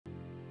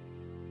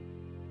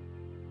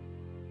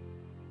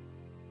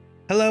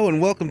Hello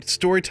and welcome to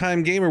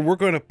Storytime Gamer. We're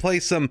going to play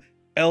some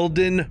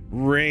Elden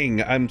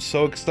Ring. I'm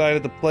so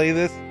excited to play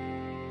this.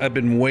 I've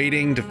been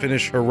waiting to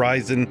finish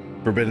Horizon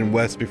Forbidden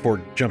West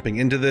before jumping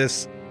into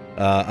this.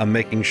 I'm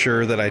making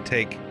sure that I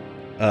take,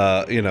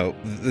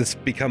 this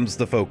becomes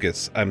the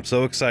focus. I'm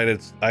so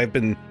excited. I've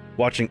been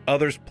watching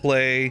others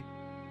play,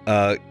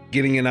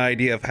 getting an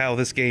idea of how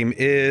this game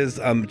is.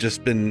 I'm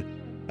just been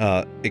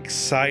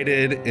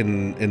excited,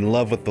 in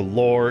love with the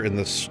lore and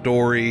the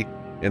story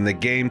and the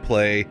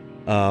gameplay.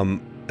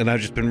 And I've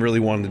just been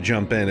really wanting to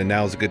jump in, and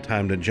now is a good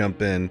time to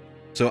jump in.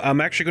 So I'm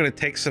actually going to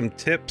take some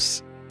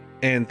tips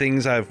and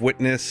things I've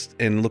witnessed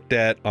and looked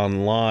at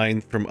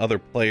online from other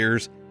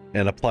players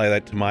and apply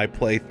that to my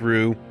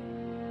playthrough.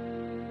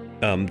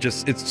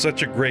 It's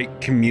such a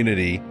great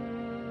community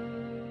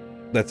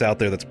that's out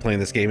there that's playing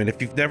this game. And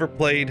if you've never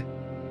played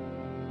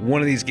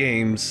one of these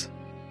games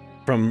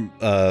from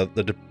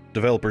the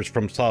developers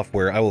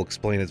FromSoftware, I will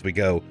explain as we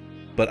go.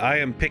 But I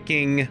am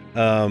picking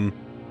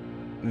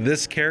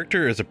this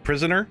character is a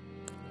prisoner,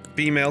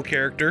 female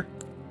character.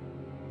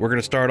 We're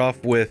going to start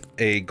off with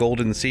a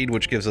golden seed,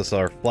 which gives us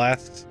our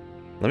flasks.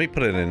 Let me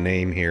put in a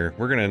name here.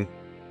 We're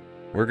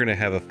gonna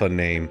have a fun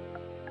name.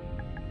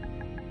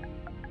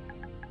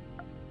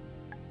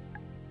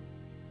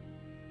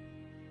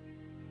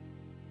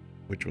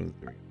 Which one's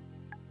three?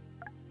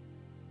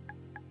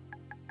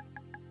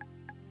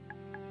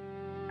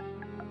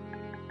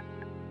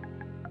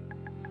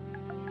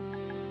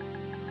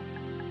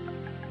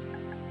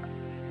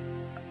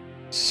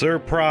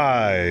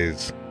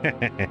 Surprise!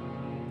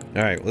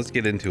 Alright, let's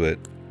get into it.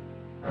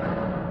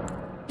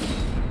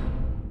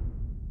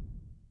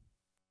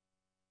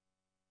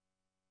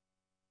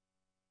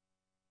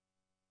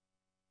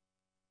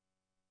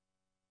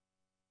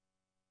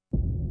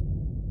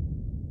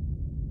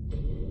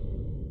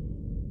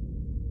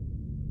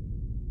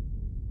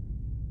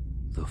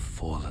 The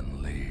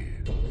fallen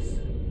leaves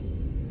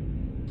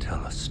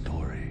tell a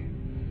story.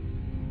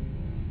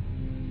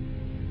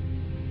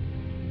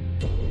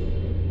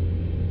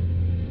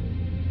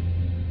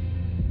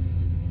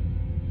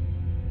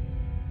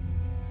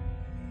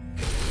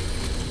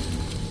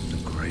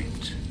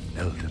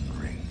 Elden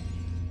Ring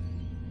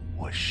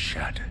was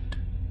shattered.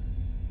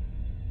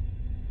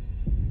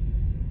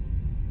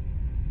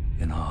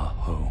 In our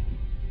home,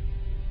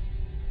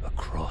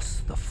 across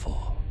the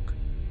fog,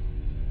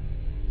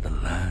 the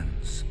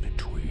lands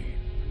between.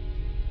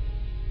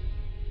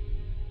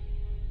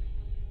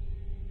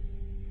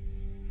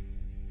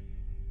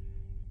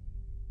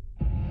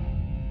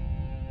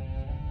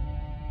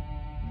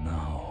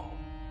 Now,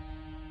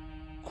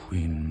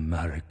 Queen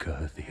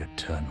Marika the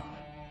Eternal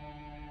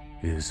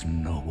is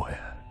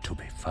nowhere to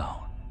be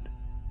found.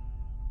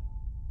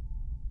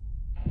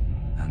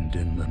 And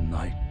in the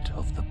night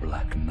of the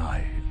Black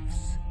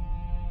Knives,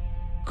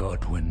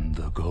 Godwyn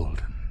the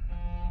Golden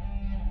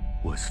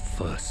was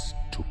first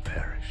to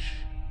perish.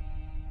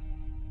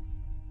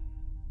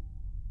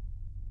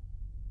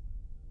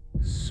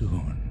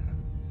 Soon,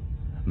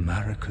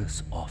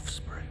 Marika's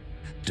offspring,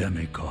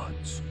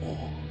 demigods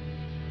all,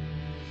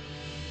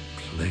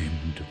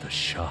 claimed the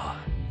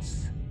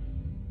shards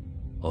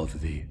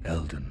of the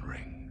Elden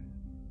Ring.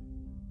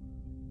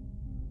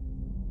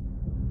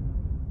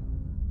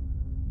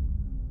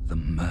 The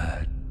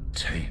mad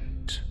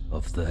taint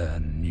of their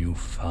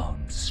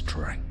newfound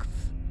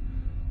strength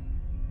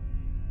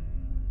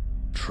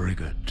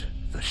triggered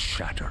the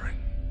shattering.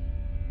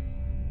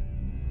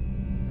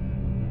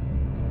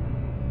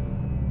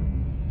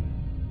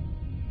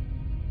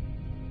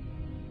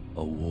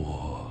 A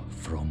war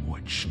from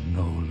which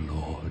no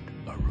lord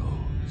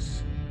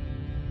arose.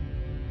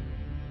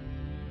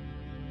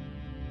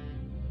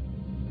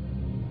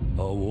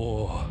 A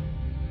war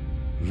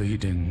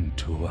leading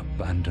to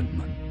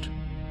abandonment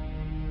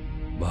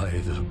by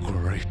the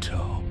greater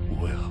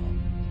will.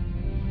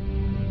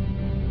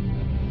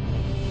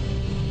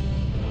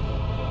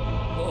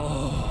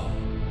 Oh,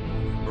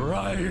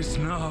 rise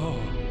now,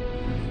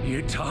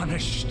 ye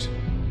tarnished,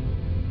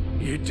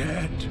 ye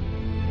dead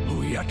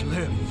who yet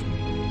live.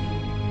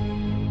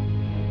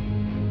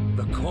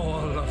 The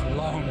call of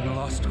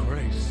long-lost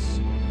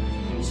grace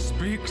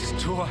speaks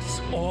to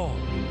us all.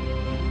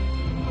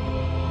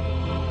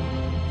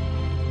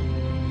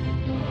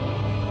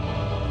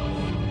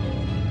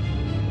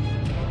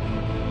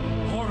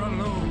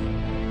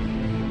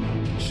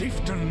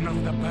 Chieftain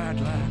of the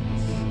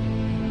Badlands,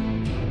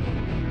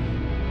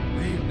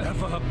 the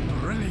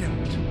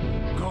ever-brilliant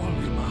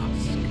Gold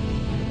Mask,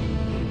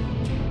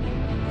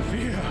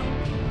 Fear,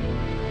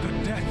 the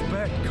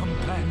deathbed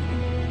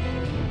companion,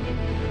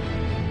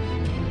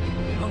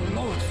 the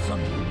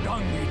loathsome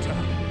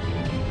dung-eater,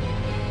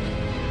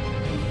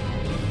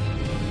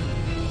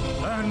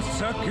 and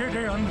Sir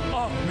Gideon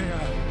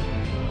Othmere,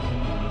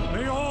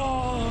 the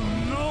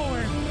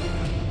all-knowing.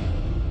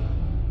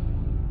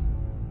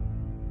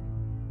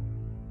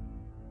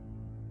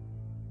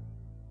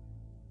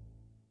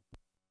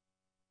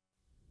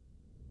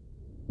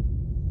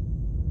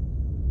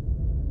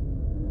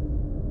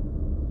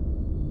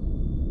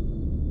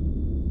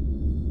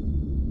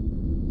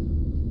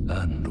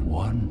 and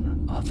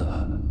one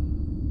other,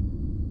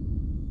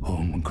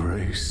 whom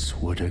grace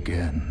would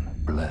again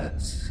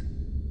bless.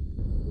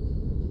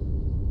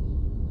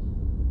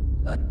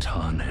 A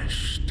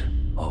Tarnished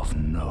of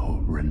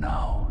no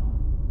renown.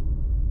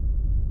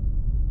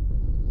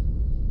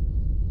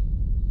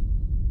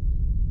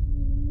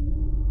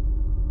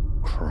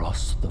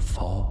 Cross the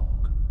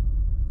fog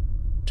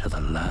to the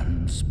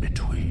lands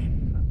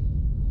between,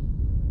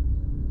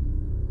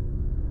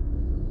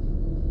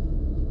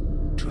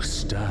 to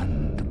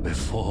stand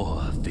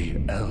before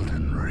the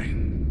Elden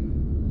Ring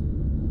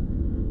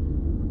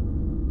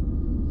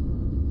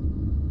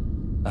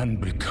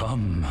and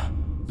become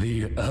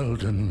the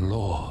Elden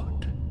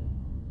Lord.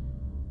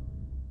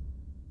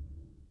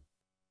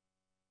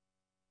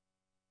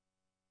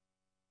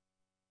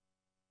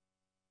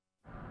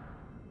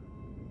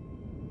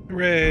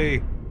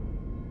 Hooray!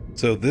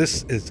 So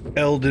this is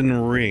Elden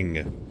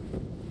Ring.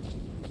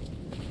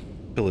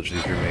 Pillage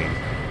these remains.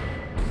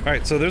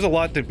 Alright, so there's a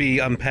lot to be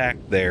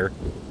unpacked there.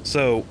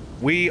 So,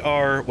 we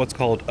are what's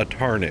called a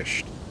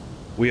Tarnished.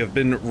 We have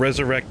been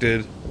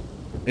resurrected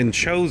and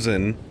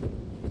chosen,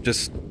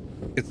 just,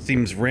 it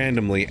seems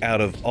randomly,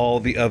 out of all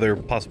the other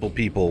possible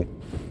people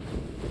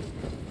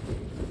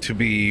to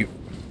be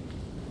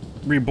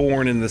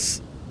reborn in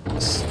this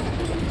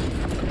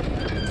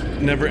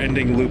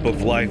never-ending loop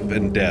of life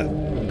and death.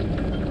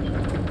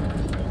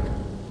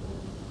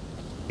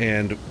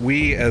 And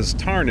we, as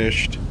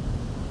Tarnished,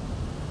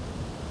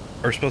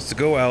 are supposed to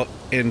go out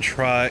and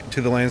try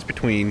to the lands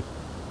between,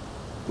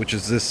 which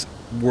is this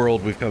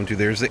world we've come to.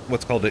 There's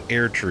what's called an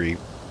air tree,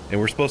 and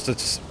we're supposed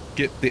to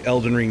get the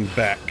Elden Ring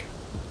back,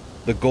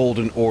 the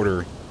Golden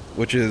Order,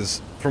 which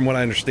is, from what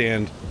I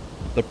understand,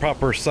 the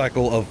proper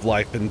cycle of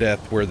life and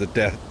death where the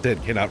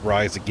dead cannot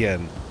rise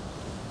again.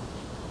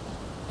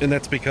 And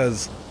that's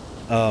because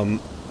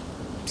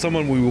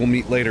someone we will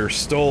meet later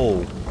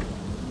stole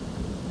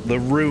the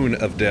rune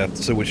of death,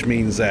 so which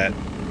means that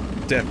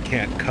death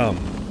can't come.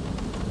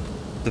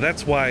 So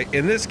that's why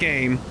in this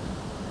game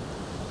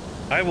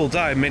I will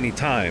die many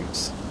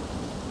times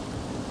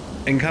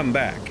and come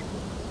back.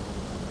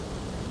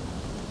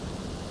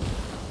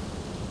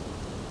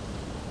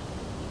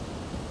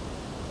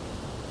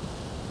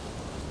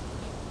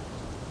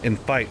 And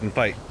fight and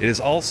fight. It is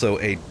also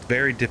a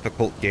very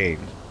difficult game.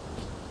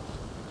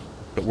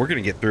 But we're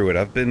gonna get through it.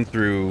 I've been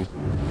through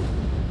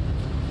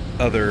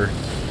other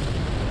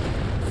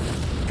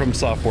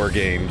FromSoftware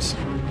games,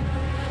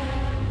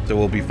 so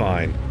we'll be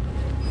fine.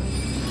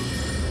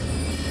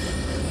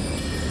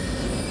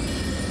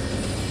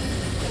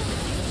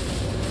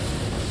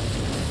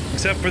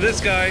 Except for this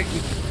guy,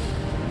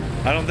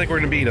 I don't think we're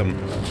gonna beat him.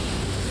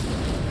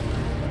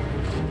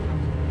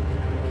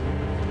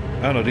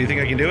 I don't know, do you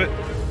think I can do it?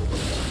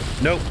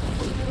 Nope.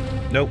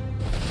 Nope.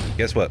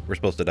 Guess what? We're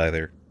supposed to die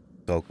there.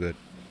 It's all good.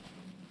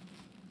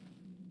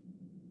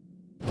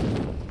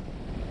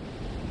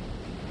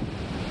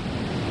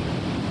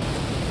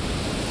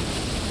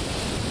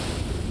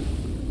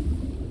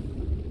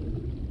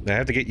 I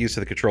have to get used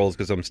to the controls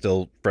because I'm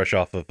still fresh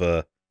off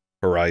of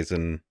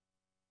Horizon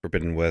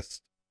Forbidden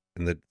West,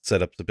 and the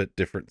setup's a bit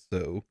different,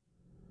 so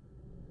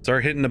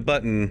start hitting a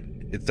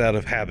button, it's out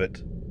of habit,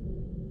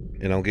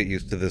 and I'll get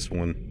used to this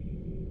one.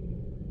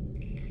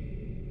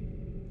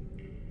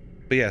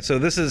 But yeah, so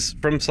this is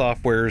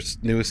FromSoftware's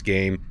newest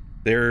game.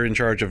 They're in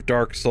charge of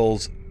Dark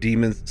Souls,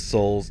 Demon's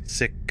Souls,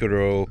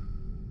 Sekiro,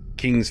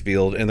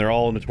 Kingsfield, and they're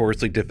all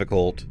notoriously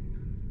difficult,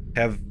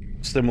 have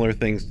similar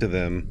things to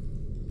them.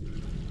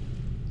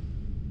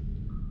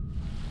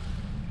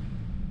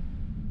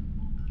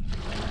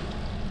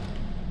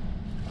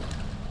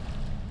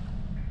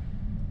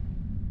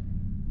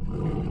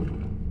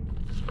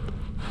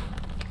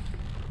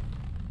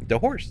 The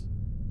horse,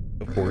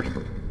 of course.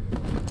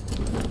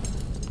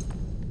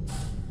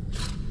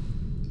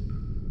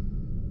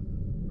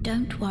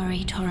 Don't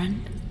worry,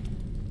 Torrent.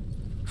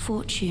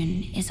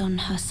 Fortune is on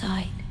her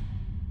side.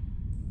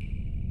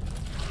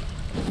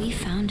 We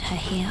found her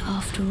here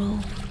after all.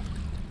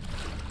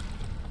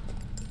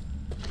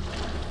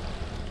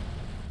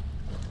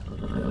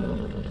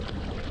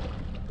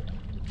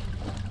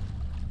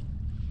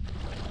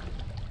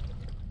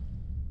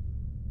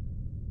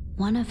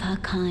 One of her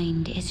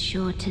kind is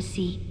sure to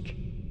seek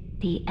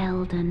the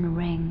Elden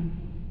Ring.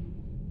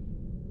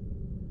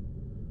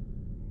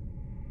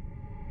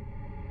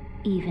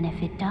 Even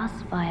if it does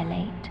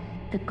violate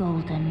the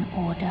Golden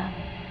Order.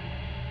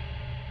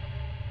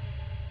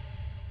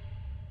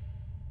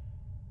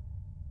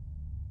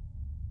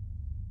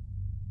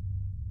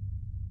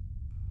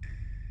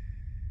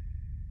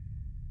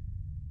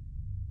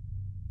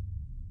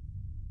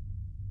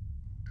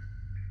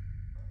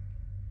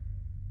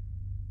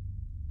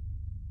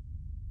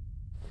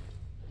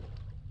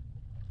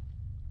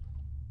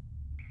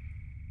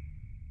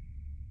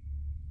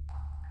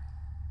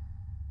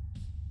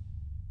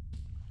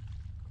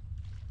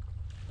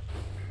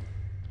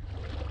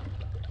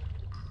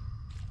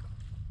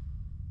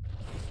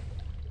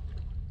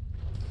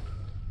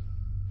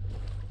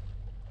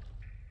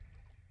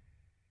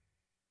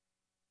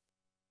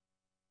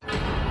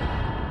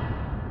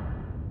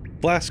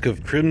 Flask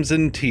of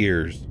Crimson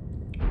Tears.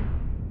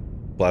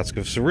 Flask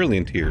of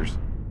Cerulean Tears.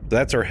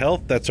 That's our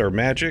health, that's our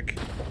magic.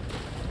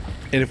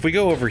 And if we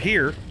go over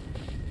here,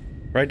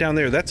 right down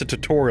there, that's a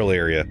tutorial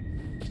area.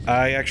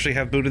 I actually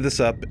have booted this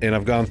up, and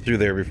I've gone through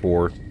there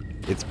before.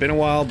 It's been a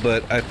while,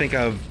 but I think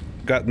I've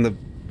gotten the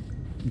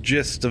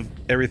gist of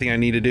everything I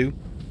need to do.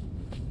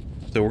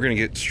 So we're gonna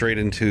get straight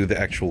into the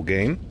actual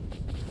game.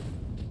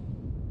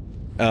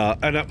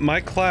 And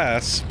my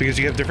class, because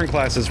you have different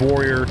classes,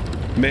 warrior,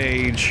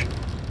 mage,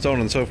 so on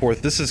and so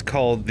forth, this is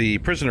called the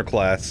prisoner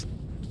class,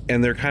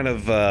 and they're kind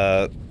of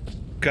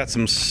got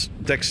some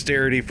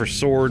dexterity for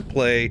sword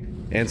play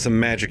and some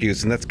magic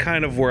use, and that's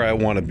kind of where I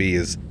want to be,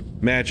 is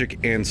magic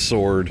and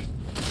sword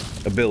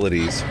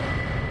abilities.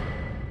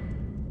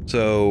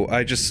 So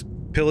I just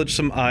pillaged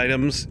some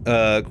items.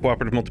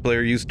 Cooperative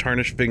multiplayer, use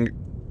Tarnished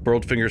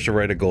burled fingers to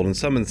write a golden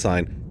summon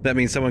sign. That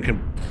means someone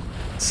can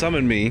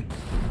summon me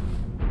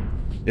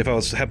if I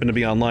happen to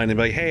be online and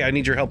be like, hey, I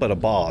need your help at a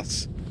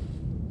boss.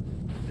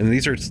 And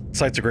these are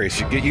sites of grace.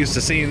 You get used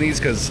to seeing these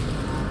because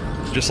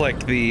just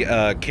like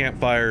the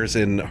campfires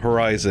in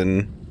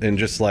Horizon and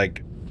just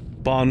like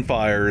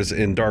bonfires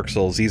in Dark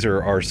Souls, these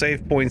are our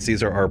save points,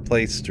 these are our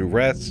place to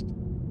rest,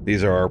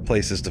 these are our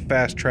places to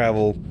fast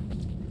travel,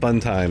 fun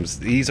times.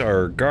 These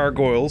are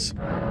gargoyles.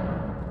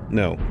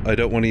 No, I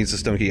don't want to use a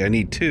stone key. I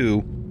need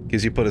 2,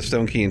 because you put a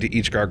stone key into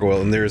each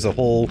gargoyle, and there's a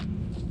whole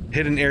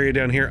hidden area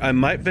down here. I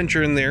might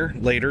venture in there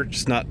later,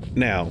 just not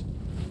now.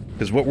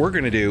 Because what we're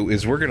going to do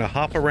is we're going to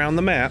hop around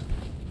the map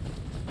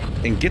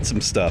and get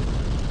some stuff.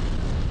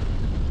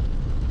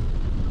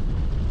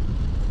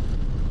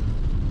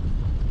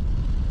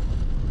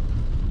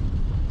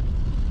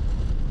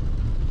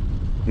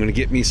 I'm going to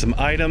get me some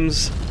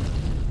items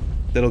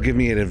that'll give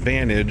me an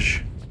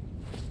advantage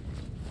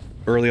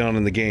early on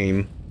in the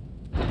game.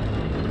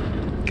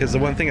 Because the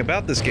one thing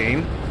about this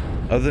game,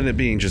 other than it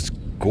being just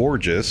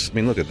gorgeous, I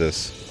mean, look at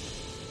this.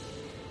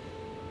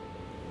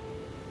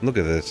 Look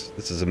at this.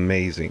 This is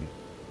amazing.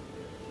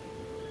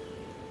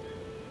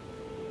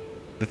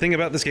 The thing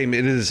about this game,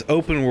 it is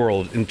open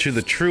world into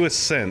the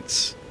truest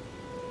sense.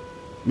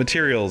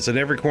 Materials. In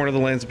every corner of the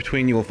lands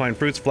between, you will find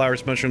fruits,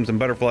 flowers, mushrooms, and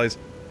butterflies,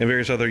 and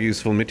various other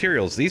useful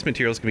materials. These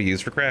materials can be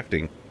used for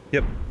crafting.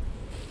 Yep.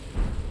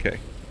 Okay.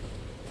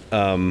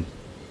 And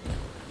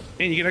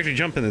you can actually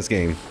jump in this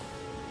game.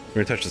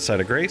 We're gonna touch the side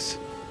of grace.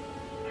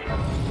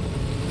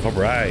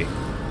 Alright.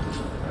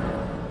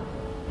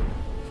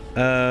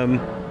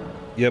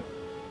 Yep.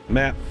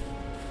 Map.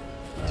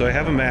 So I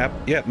have a map.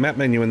 Yep, map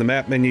menu. In the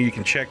map menu, you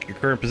can check your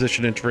current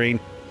position and terrain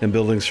and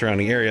buildings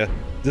surrounding area.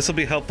 This will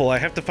be helpful. I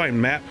have to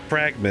find map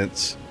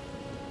fragments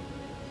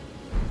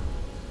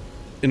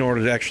in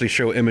order to actually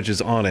show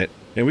images on it.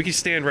 And we can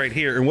stand right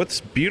here. And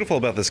what's beautiful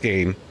about this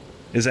game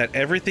is that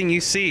everything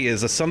you see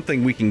is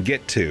something we can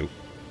get to.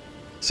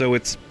 So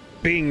it's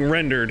being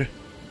rendered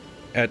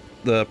at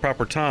the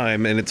proper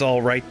time, and it's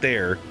all right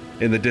there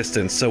in the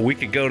distance. So we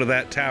could go to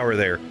that tower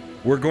there.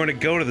 We're going to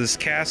go to this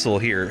castle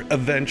here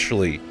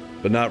eventually,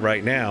 but not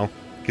right now,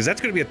 because that's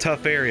going to be a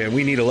tough area, and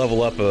we need to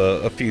level up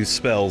a few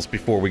spells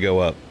before we go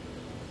up.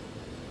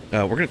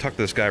 We're going to talk to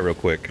this guy real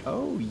quick.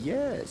 Oh,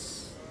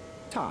 yes.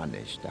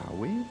 Tarnished, are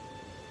we?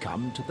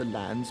 Come to the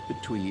lands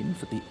between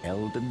for the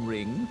Elden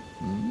Ring?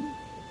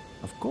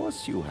 Of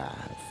course you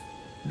have.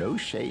 No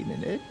shame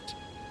in it.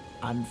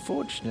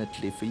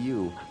 Unfortunately for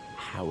you,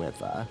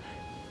 however,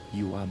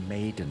 you are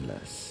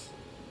maidenless.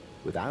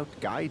 Without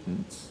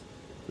guidance,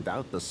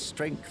 without the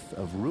strength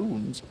of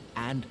runes,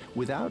 and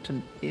without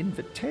an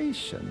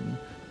invitation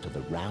to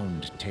the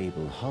Round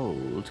Table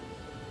Hold,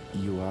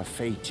 you are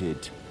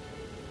fated,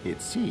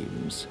 it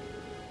seems,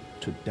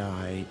 to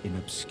die in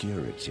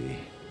obscurity.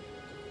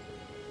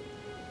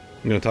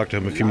 I'm going to talk to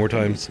him a few more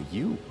times. For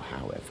you,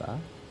 however,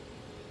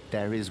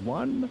 there is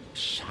one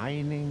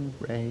shining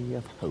ray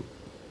of hope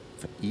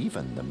for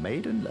even the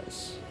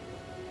maidenless.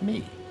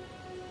 Me.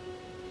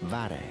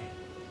 Vare.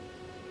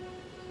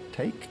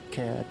 Take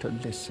care to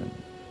listen.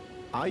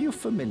 Are you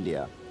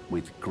familiar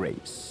with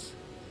grace?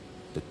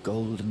 The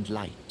golden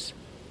light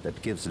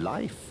that gives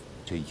life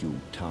to you,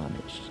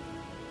 Tarnished.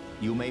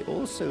 You may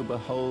also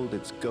behold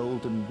its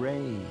golden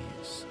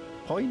rays,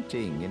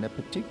 pointing in a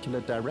particular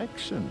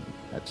direction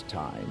at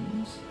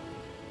times.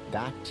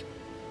 That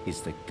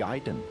is the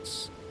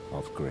guidance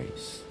of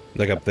grace.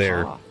 Like up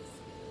there. Path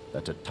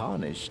that a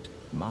Tarnished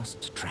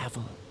must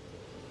travel.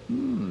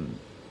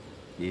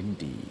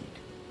 Indeed.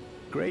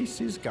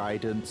 Grace's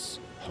guidance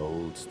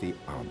holds the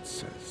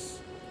answers.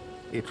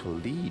 It will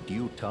lead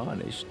you,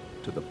 Tarnished,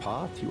 to the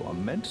path you are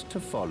meant to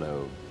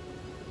follow,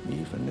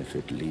 even if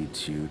it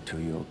leads you to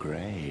your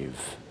grave.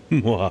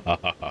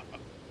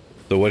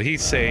 So what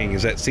he's saying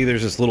is that, see,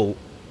 there's this little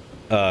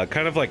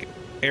kind of like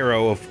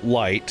arrow of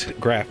light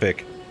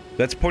graphic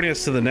that's pointing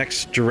us to the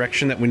next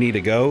direction that we need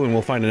to go, and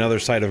we'll find another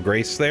side of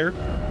grace there.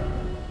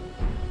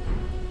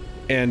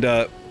 And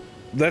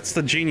that's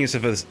the genius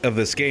of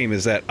this game,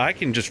 is that I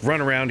can just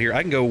run around here.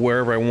 I can go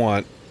wherever I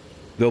want.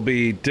 There'll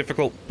be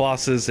difficult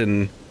bosses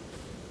and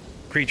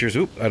creatures.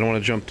 Oop, I don't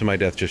want to jump to my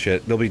death just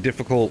yet. There'll be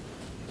difficult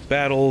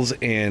battles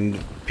and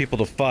people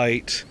to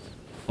fight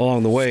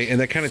along the way,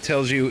 and that kind of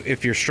tells you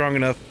if you're strong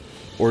enough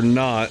or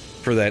not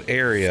for that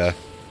area.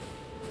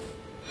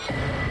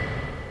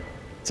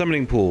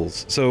 Summoning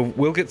pools. So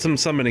we'll get some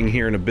summoning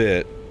here in a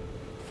bit.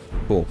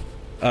 Cool.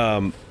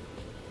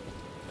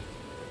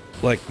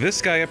 Like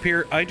this guy up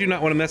here, I do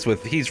not want to mess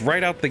with. He's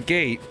right out the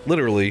gate,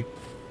 literally,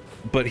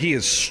 but he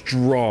is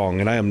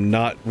strong, and I am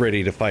not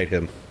ready to fight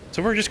him.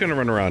 So we're just going to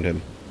run around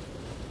him.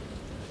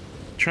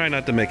 Try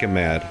not to make him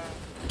mad.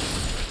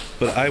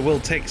 But I will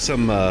take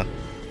some, oh,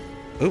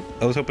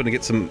 I was hoping to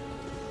get some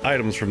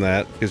items from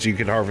that, because you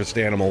can harvest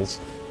animals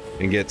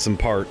and get some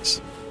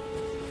parts.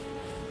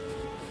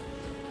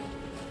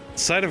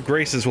 Site of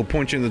Graces will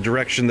point you in the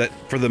direction that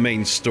for the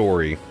main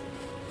story.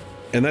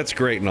 And that's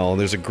great and all, and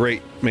there's a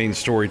great main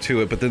story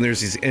to it, but then there's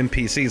these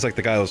NPCs like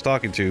the guy I was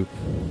talking to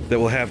that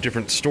will have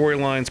different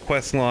storylines,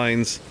 quest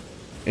lines,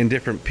 and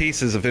different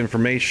pieces of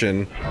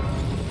information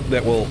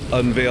that will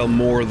unveil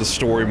more of the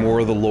story, more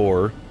of the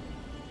lore.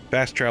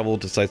 Fast travel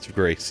to Sites of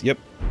Grace. Yep.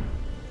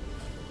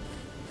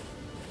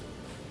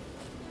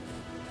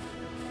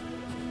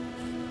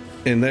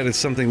 And that is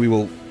something we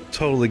will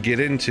totally get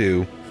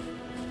into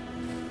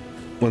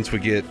once we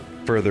get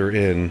further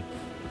in.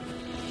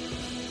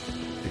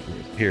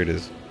 Here it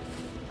is.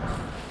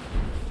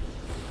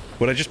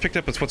 What I just picked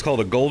up is what's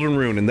called a golden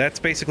rune, and that's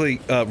basically,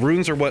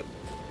 runes are what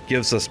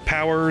gives us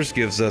powers,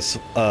 gives us,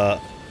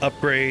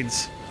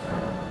 upgrades.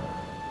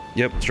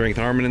 Yep, strength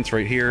armaments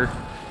right here.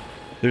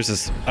 There's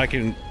this, I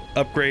can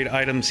upgrade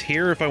items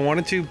here if I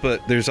wanted to,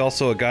 but there's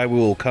also a guy we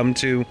will come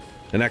to,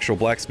 an actual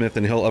blacksmith,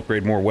 and he'll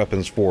upgrade more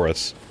weapons for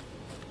us,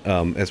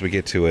 as we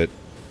get to it.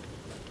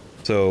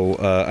 So,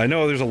 I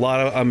know there's a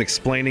lot of, I'm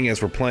explaining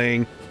as we're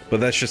playing, but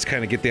that's just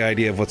kind of get the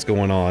idea of what's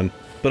going on.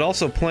 But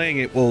also playing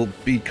it will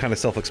be kind of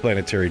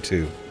self-explanatory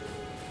too.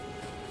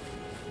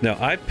 Now,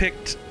 I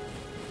picked...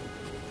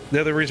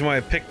 The other reason why I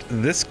picked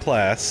this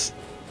class,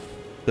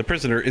 the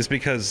prisoner, is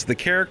because the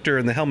character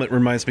in the helmet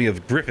reminds me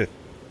of Griffith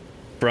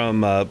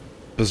from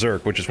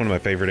Berserk, which is one of my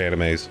favorite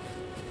animes.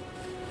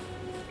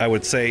 I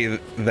would say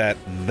that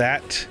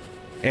that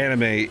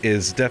anime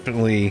is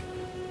definitely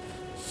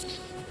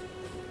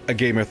a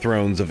Game of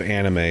Thrones of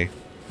anime. Ooh,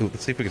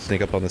 let's see if we can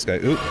sneak up on this guy.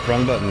 Ooh,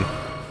 wrong button.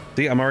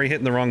 See, I'm already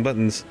hitting the wrong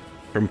buttons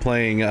from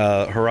playing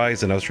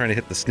Horizon. I was trying to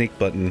hit the sneak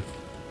button.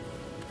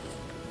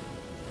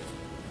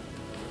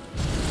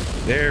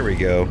 There we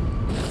go.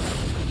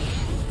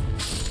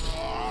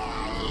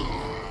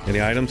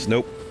 Any items?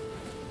 Nope.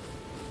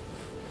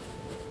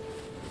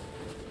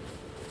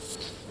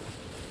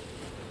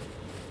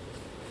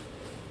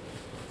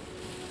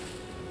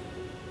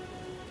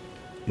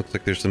 Looks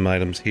like there's some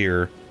items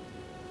here.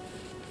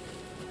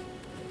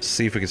 Let's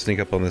see if we can sneak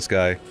up on this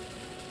guy,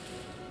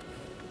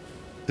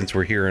 since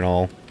we're here and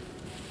all.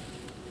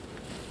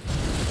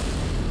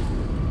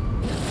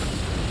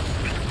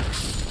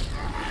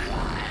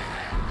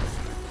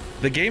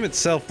 The game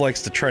itself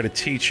likes to try to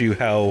teach you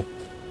how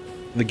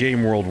the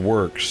game world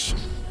works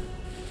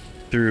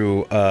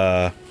through,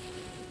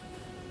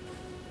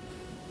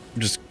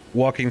 just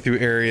walking through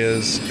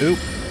areas. Oop.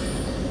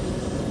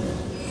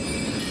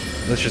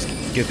 Let's just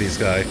get these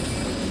guys.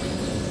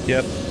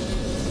 Yep.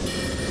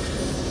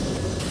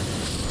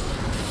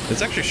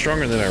 It's actually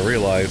stronger than I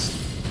realized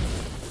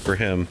for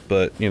him,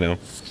 but, you know.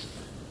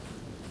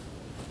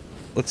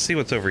 Let's see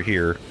what's over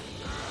here.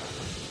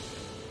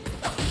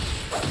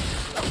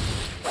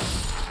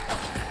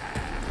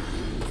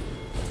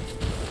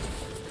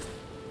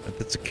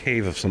 It's a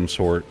cave of some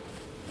sort.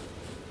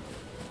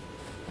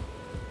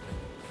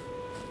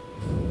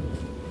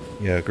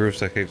 Yeah, Grove's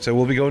cave. So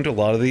we'll be going to a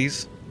lot of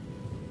these.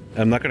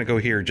 I'm not going to go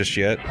here just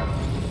yet,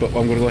 but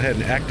I'm going to go ahead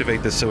and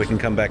activate this so we can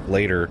come back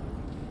later.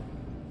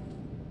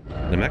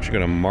 And I'm actually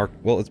going to mark...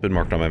 Well, it's been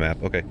marked on my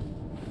map. Okay.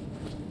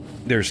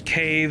 There's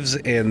caves,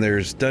 and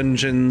there's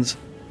dungeons,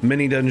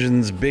 mini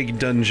dungeons, big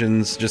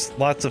dungeons, just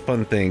lots of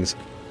fun things.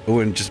 Oh,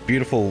 and just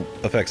beautiful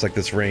effects like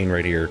this rain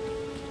right here.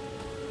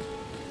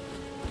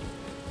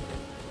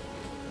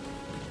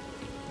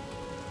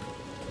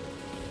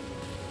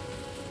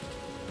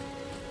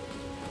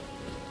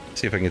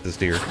 See if I can get this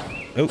deer.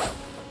 Oh,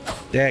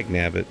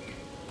 dagnabbit.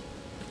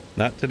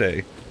 Not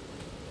today.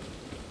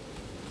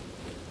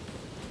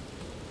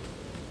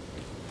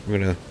 We're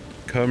gonna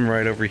come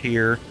right over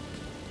here.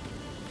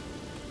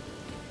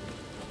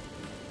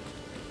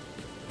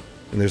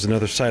 And there's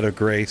another site of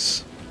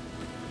grace.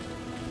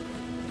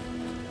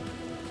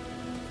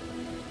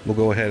 We'll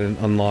go ahead and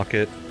unlock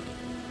it.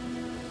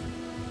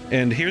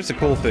 And here's the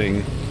cool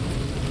thing.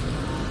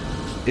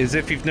 Is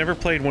if you've never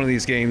played one of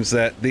these games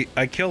that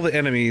I kill the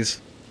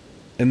enemies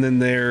and then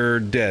they're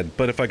dead.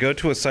 But if I go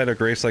to a site of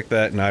grace like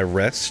that and I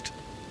rest,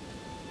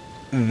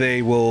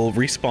 they will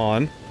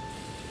respawn.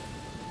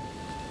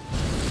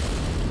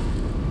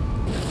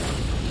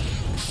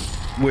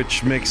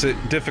 Which makes it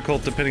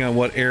difficult depending on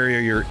what area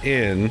you're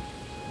in.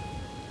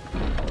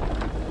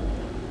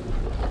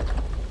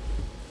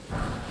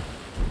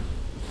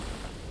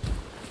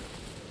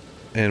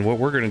 And what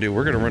we're gonna do,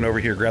 we're gonna run over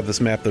here, grab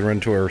this map, then run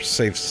to our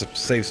safe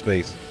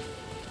space.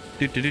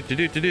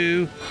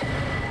 Do.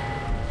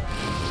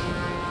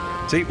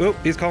 See, oh,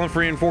 he's calling for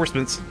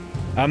reinforcements.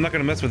 I'm not going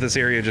to mess with this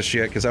area just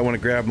yet because I want to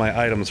grab my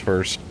items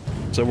first.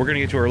 So we're going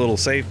to get to our little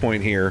save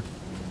point here.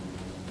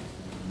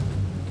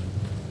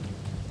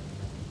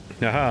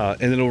 Aha,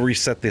 and it'll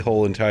reset the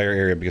whole entire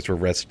area because we're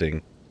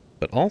resting.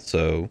 But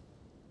also,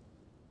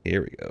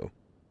 here we go.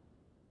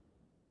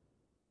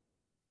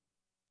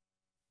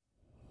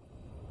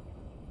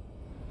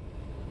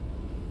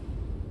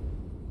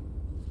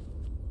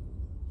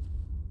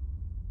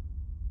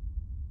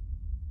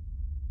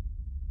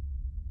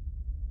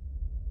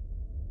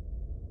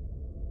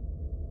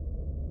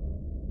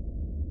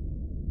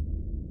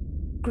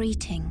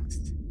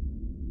 Greetings,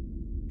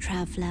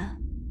 traveler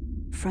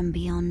from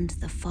beyond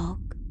the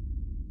fog.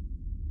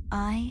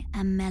 I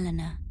am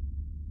Melina.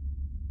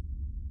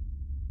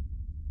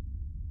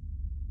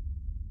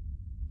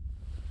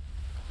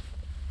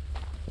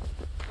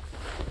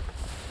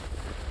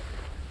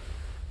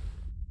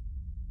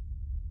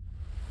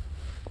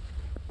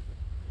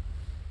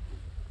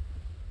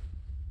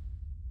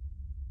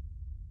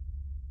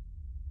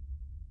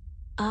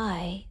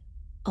 I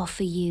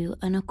offer you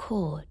an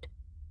accord.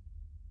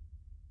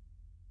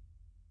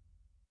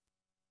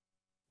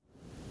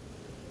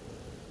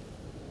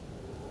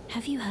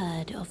 Have you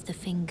heard of the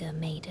Finger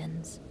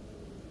Maidens?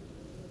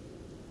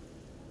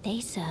 They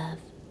serve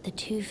the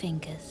Two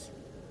Fingers,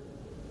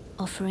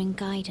 offering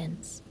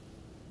guidance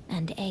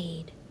and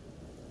aid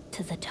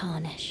to the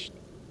Tarnished.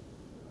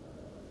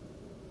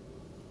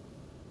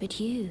 But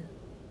you,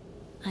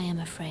 I am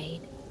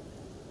afraid,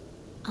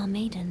 are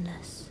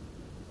maidenless.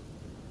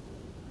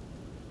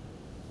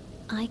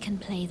 I can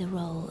play the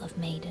role of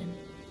maiden,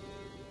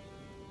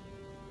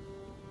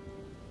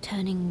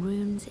 turning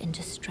runes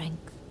into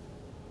strength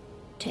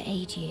to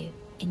aid you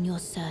in your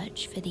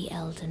search for the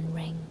Elden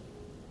Ring.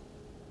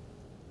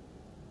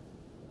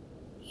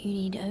 You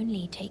need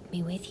only take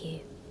me with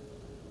you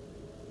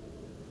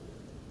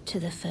to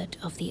the foot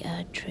of the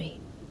Erd Tree.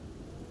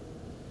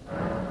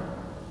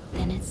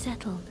 Then it's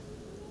settled.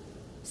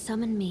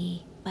 Summon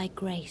me by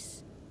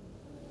grace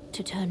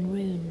to turn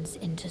runes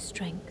into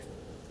strength.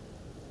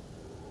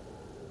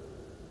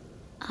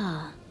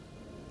 Ah,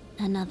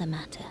 another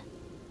matter.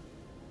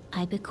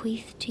 I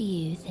bequeath to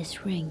you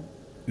this ring.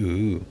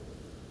 Ooh.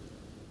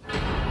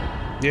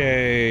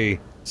 Yay!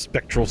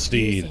 Spectral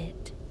steed. Use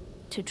it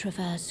to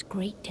traverse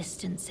great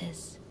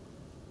distances.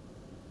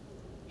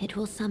 It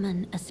will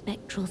summon a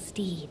spectral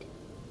steed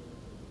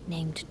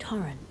named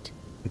Torrent.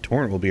 And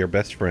Torrent will be our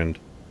best friend.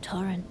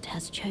 Torrent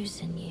has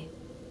chosen you.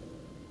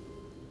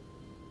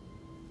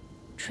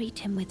 Treat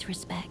him with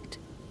respect.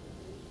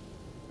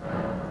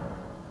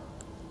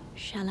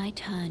 Shall I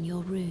turn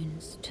your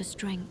runes to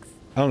strength?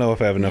 I don't know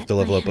if I have enough Let to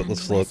level my up, but hand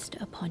let's look. rest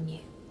upon you.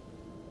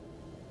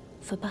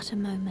 For but a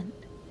moment,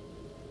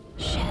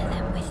 share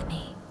them with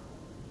me.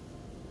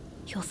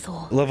 Your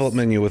thoughts. Level up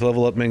menu. With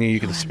level up menu, you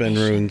can Your spend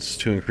ambitions. runes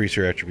to increase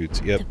your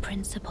attributes. Yep. The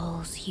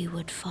principles you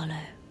would follow.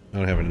 I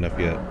don't have enough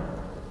yet.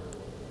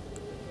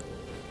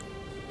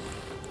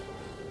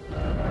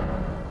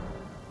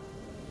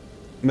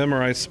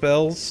 Memorize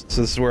spells.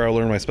 So this is where I'll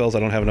learn my spells. I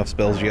don't have enough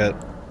spells yet.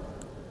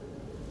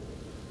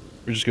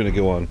 We're just gonna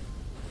go on.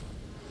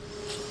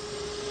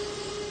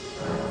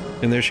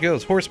 And there she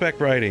goes. Horseback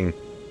riding.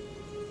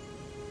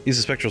 Use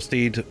a spectral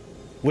steed.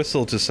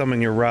 Whistle to summon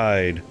your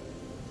ride.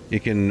 You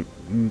can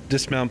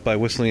dismount by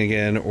whistling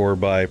again or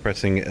by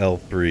pressing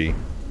L3.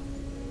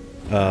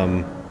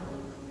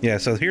 Yeah,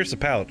 so here's the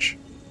pouch.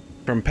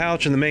 From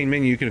pouch in the main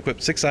menu, you can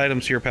equip 6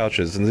 items to your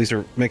pouches, and these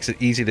makes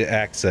it easy to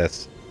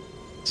access.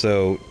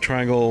 So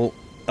triangle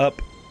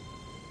up,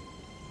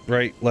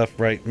 right, left,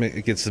 right,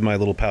 it gets to my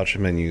little pouch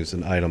menus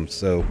and items.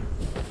 So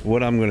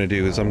what I'm going to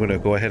do is I'm going to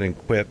go ahead and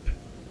equip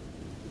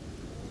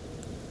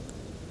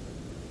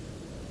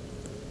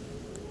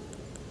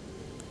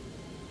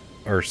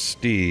our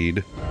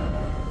steed.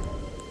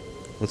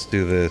 Let's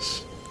do this.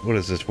 What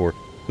is this for?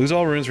 Lose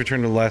all runes,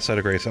 return to the last side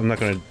of grace. I'm not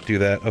going to do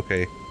that.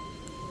 Okay.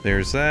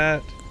 There's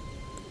that.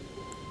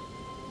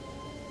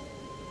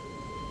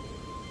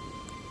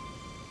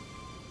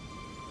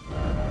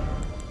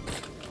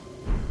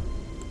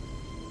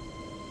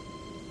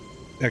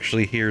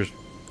 Actually, here's...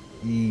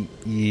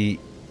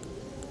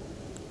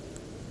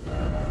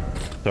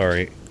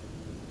 Sorry.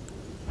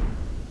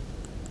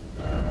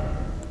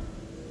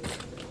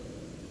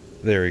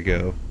 There we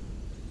go.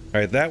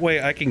 Alright, that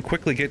way I can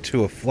quickly get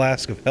to a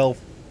flask of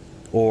health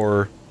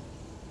or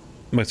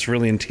my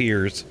cerulean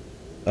tears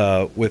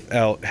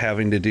without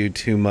having to do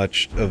too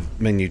much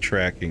of menu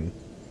tracking.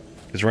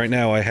 Because right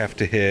now I have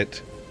to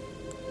hit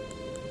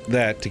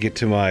that to get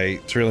to my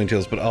cerulean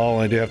tears, but all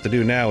I do have to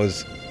do now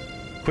is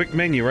quick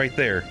menu right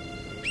there.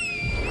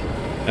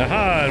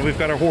 Aha! And we've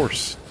got our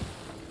horse.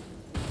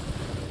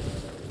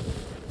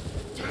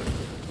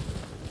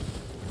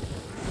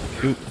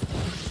 Oop.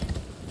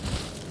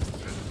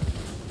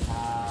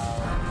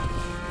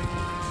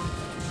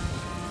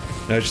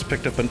 I just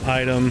picked up an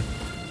item.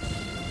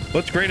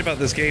 What's great about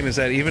this game is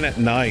that even at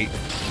night,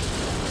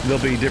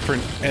 there'll be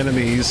different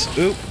enemies.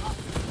 Oop.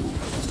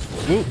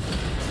 Oop.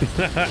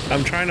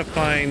 I'm trying to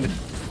find...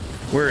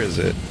 Where is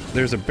it?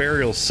 There's a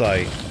burial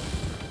site.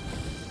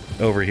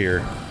 over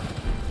here.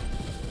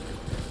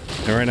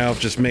 And right now I've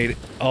just made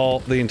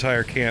the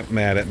entire camp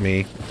mad at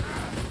me.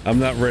 I'm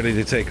not ready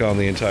to take on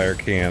the entire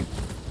camp.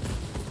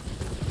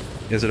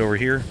 Is it over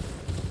here?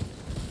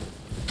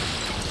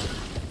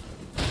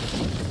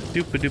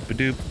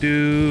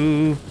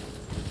 Doop-a-doop-a-doop-doo.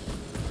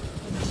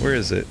 Where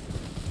is it?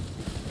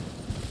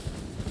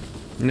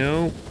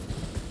 No.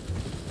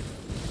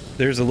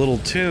 There's a little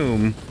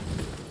tomb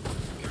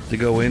to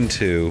go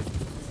into.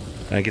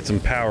 And I get some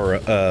power,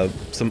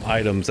 some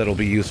items that'll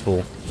be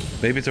useful.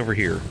 Maybe it's over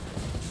here.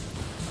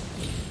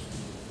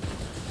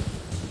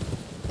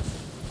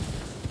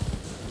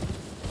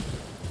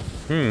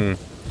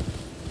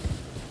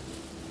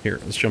 Here,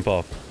 let's jump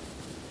off.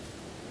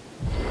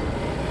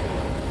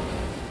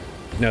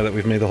 Now that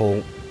we've made the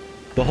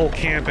whole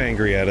camp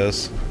angry at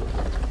us.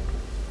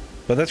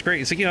 But that's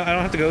great. So, you know, I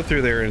don't have to go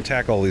through there and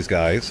attack all these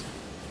guys.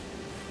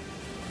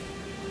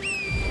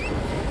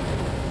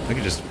 I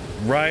can just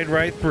ride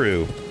right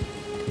through.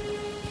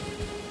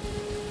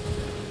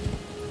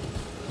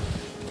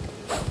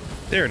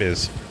 There it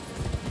is.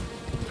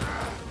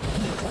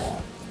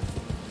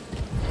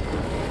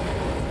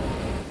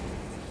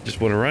 Just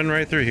want to run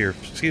right through here.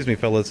 Excuse me,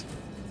 fellas.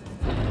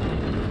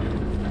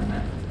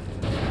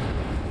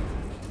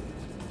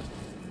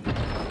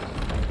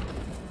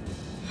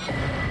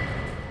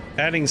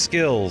 Adding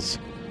skills.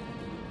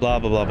 Blah,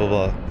 blah, blah, blah,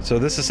 blah. So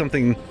this is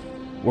something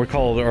we're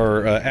called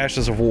our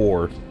Ashes of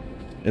War.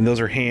 And those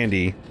are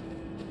handy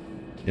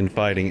in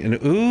fighting.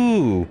 And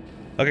ooh!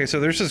 Okay, so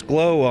there's this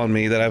glow on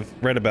me that I've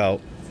read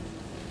about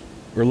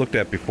or looked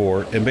at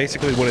before. And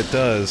basically what it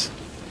does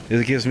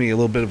is it gives me a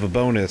little bit of a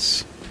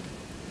bonus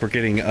for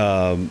getting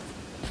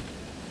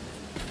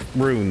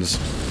runes.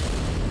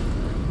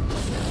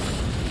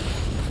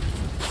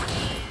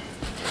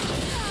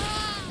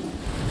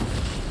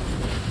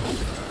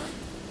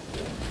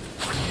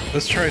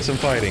 Let's try some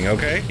fighting,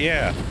 okay?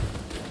 Yeah.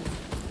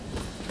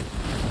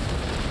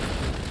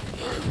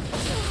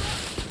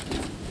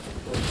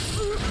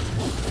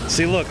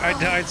 See, look, I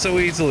died so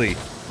easily.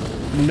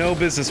 No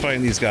business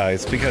fighting these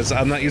guys because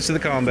I'm not used to the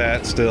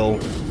combat still,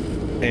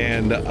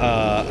 and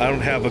I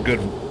don't have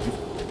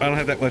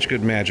that much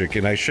good magic,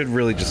 and I should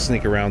really just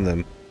sneak around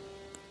them.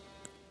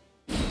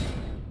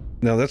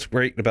 Now, that's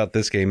great about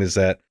this game is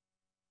that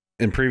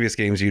in previous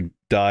games you'd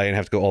die and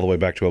have to go all the way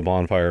back to a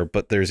bonfire,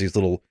 but there's these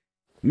little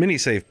mini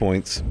save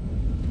points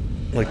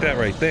like that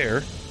right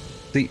there.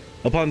 See,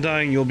 upon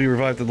dying, you'll be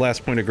revived at the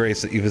last point of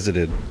grace that you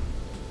visited.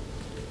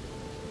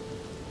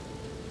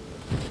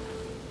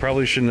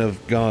 Probably shouldn't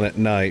have gone at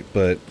night,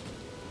 but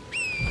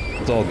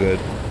it's all good.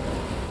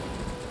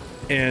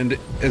 And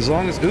as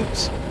long as...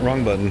 Oops,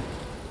 wrong button.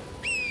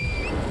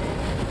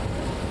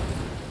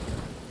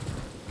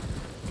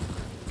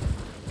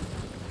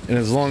 And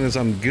as long as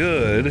I'm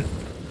good,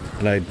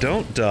 and I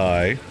don't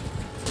die,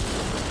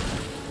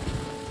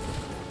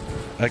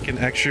 I can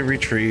actually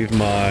retrieve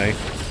my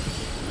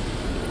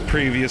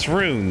previous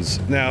runes.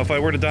 Now, if I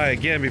were to die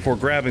again before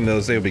grabbing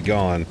those, they would be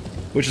gone.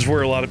 Which is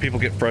where a lot of people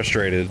get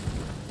frustrated.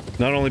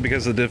 Not only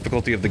because of the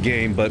difficulty of the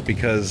game, but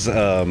because,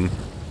 I want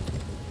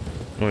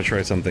to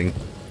try something.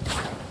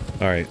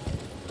 Alright.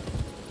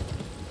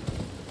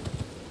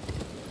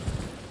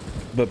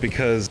 But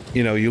because,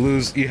 you know,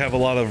 you have a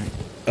lot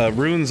of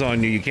runes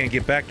on you, you can't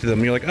get back to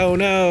them, you're like, oh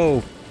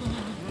no!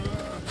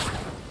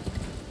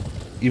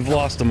 You've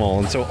lost them all,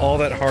 and so all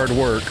that hard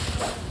work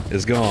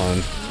is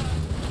gone.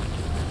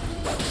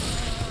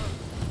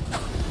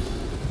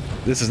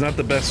 This is not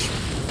the best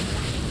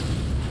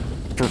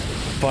for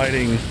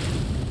fighting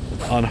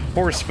on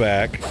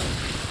horseback.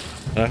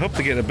 And I hope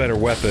to get a better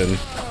weapon.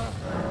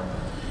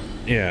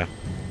 Yeah.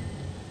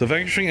 The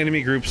vanquishing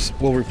enemy groups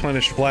will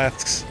replenish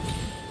flasks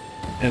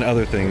and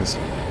other things.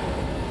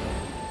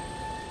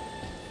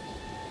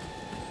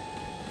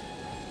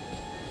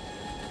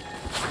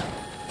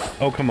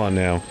 Oh, come on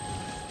now.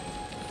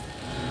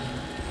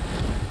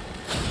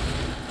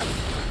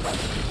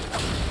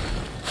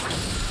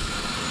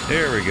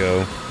 There we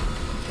go.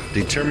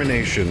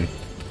 Determination.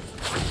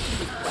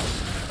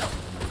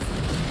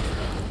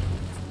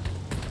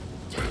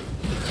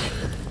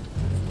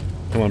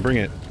 Come on, bring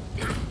it.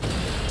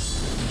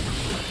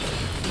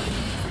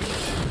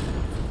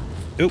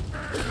 Oop.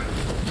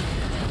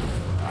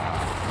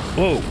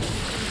 Whoa.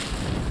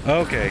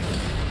 Okay.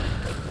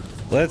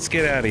 Let's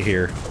get out of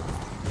here.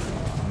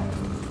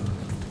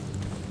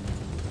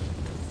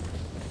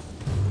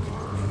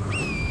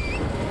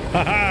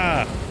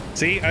 Haha!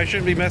 See, I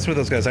shouldn't be messing with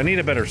those guys. I need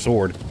a better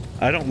sword.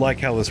 I don't like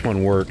how this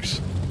one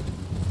works.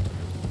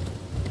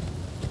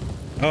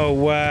 Oh,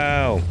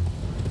 wow.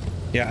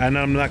 Yeah, and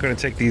I'm not going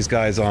to take these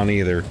guys on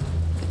either.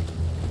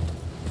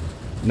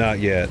 Not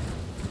yet.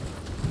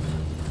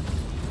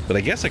 But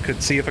I guess I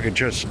could see if I could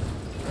just...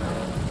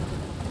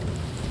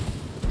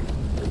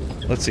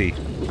 Let's see.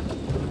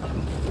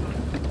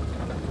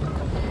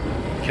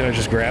 Can I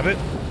just grab it?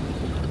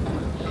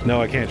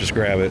 No, I can't just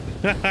grab it.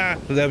 Haha,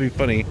 that'd be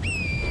funny.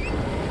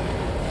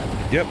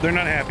 Yep, they're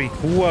not happy.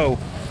 Whoa.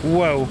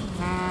 Whoa.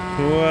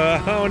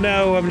 Whoa. Oh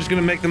no, I'm just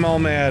gonna make them all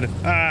mad.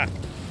 Ah.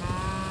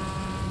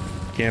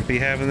 Can't be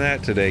having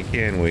that today,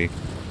 can we?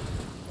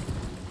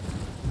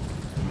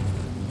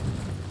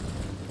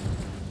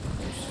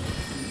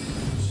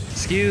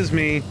 Excuse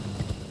me.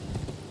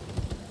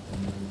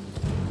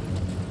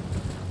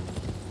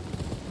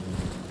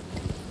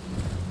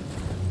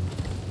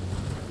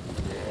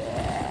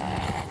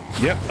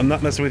 Yep, I'm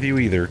not messing with you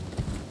either.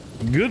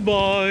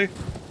 Goodbye.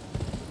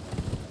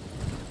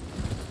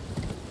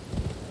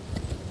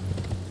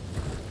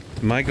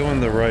 Am I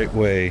going the right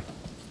way?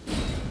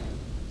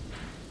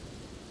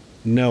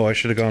 No, I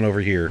should have gone over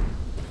here.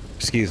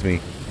 Excuse me.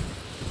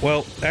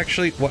 Well,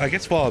 actually, I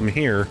guess while I'm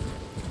here,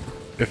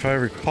 if I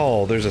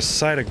recall, there's a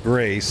site of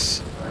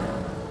grace.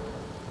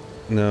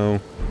 No.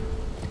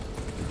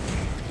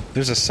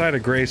 There's a site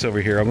of grace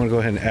over here. I'm gonna go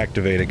ahead and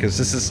activate it, because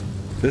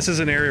this is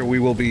an area we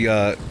will be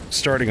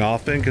starting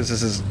off in, because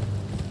this is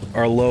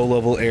our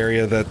low-level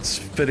area that's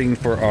fitting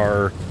for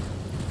our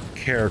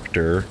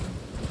character.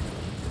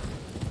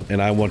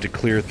 And I want to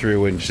clear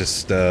through and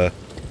just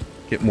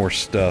get more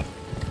stuff.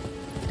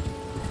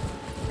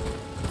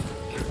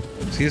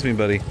 Excuse me,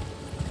 buddy.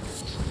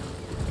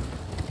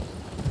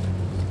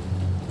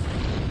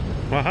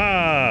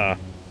 Waha!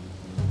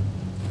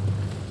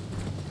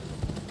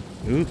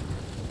 Ooh.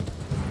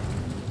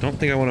 Don't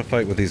think I want to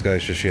fight with these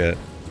guys just yet.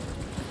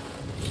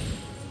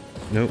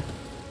 Nope.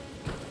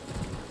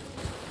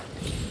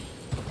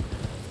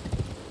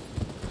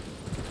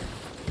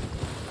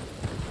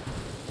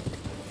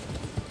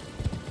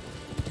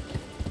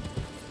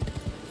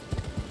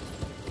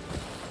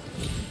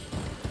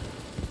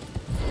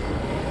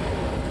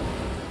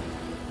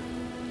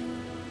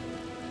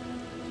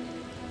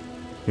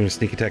 I'm gonna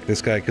sneak attack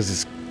this guy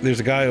because there's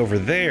a guy over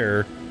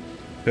there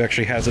who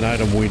actually has an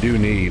item we do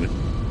need.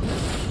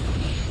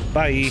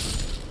 Bye.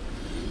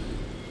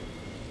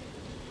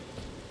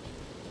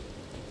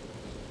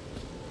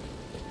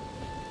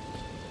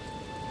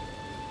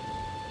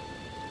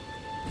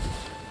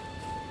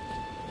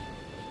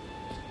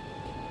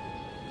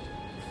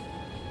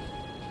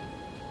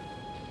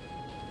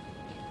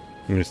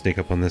 I'm gonna sneak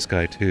up on this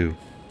guy too.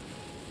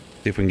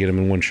 See if we can get him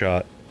in one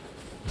shot.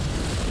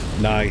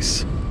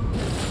 Nice.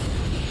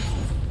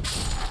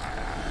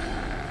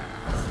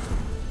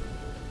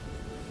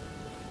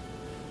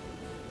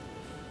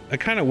 I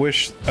kind of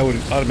wish I would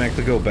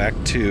automatically go back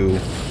to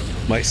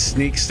my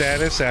sneak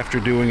status after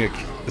doing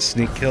a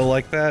sneak kill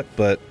like that,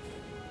 but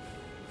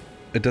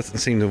it doesn't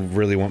seem to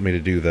really want me to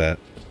do that.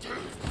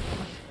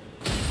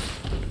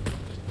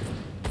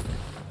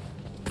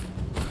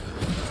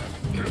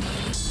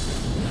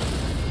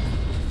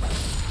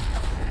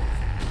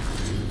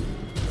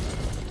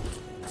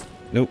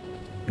 Nope,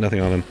 nothing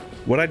on him.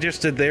 What I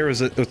just did there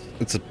is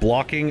it's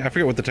blocking. I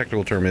forget what the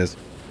technical term is.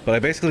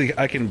 But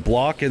I can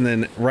block, and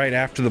then right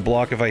after the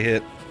block, if I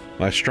hit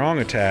my strong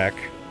attack,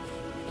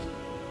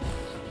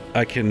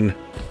 I can...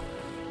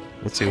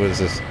 Let's see, what is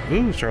this?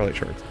 Ooh, Starlight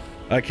Shards.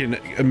 I can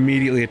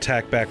immediately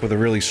attack back with a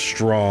really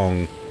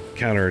strong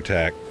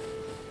counterattack.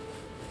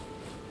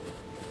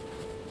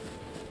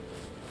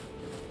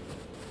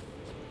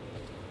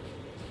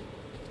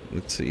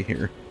 Let's see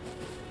here.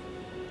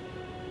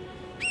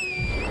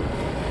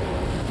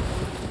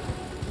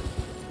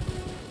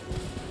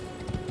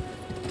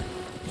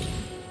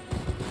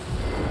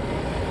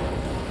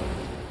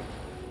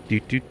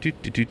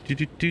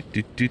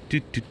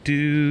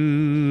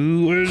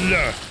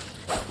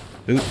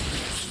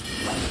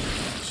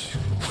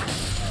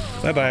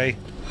 Bye bye.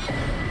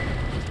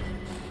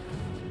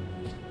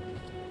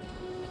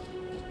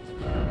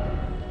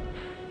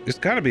 There's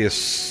gotta be a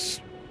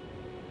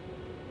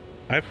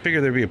I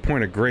figure there'd be a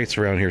point of grace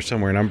around here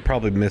somewhere, and I'm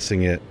probably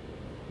missing it.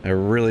 I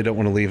really don't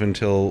want to leave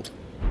until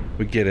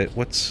we get it.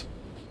 What's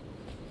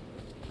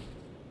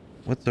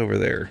over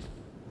there?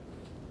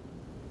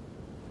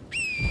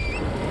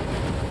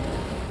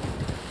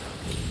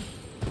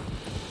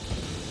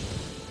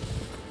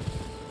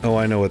 Oh,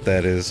 I know what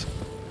that is.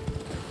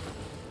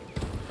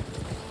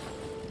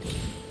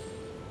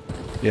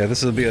 Yeah,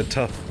 this will be a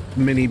tough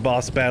mini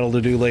boss battle to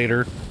do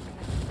later.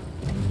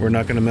 We're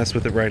not going to mess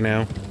with it right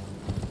now.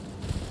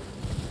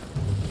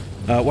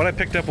 What I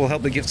picked up will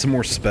help me get some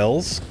more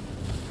spells.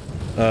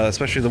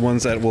 Especially the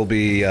ones that will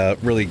be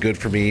really good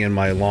for me in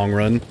my long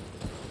run.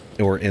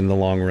 Or in the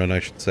long run, I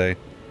should say.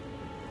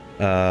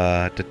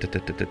 Where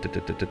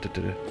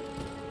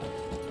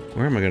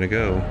am I going to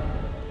go?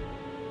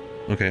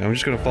 Okay, I'm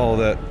just gonna follow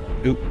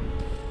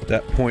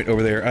that point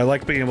over there. I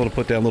like being able to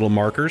put down little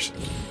markers.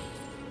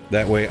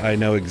 That way I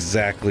know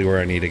exactly where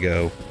I need to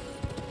go.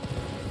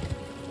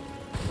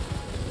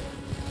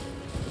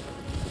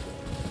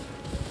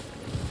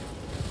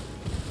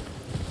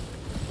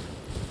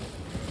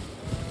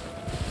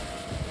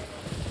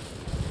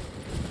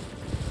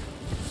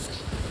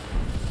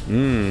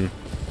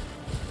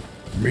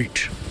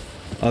 Meat.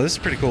 Oh, this is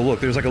pretty cool.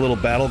 Look, there's like a little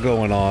battle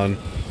going on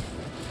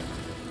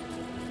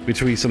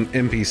between some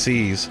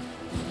NPCs.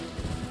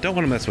 Don't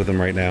want to mess with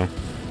them right now.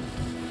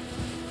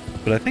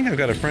 But I think I've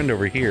got a friend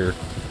over here.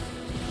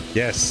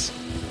 Yes.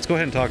 Let's go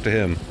ahead and talk to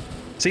him.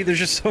 See, there's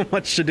just so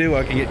much to do,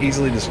 I can get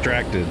easily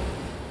distracted.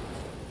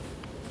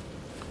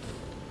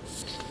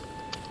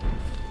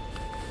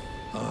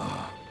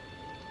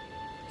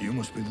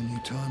 must be the new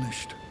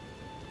Tarnished.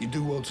 You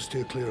do well to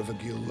steer clear of a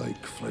Gill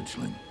Lake,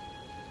 fledgling.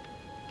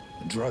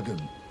 A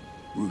dragon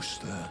roosts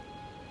there,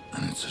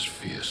 and it's as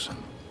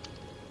fearsome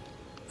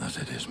as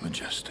it is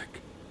majestic.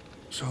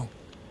 So,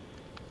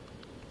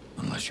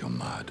 unless you're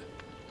mad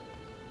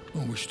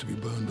or wish to be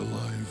burned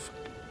alive,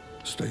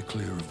 stay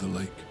clear of the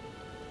lake.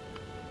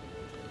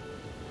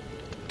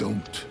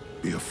 Don't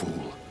be a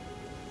fool.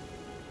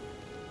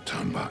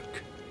 Turn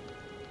back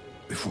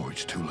before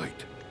it's too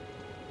late.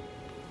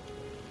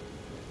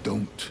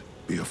 Don't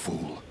be a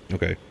fool.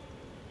 Okay.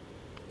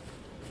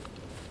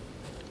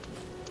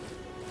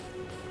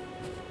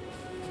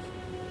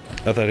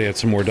 I thought he had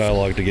some more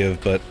dialogue to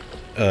give, but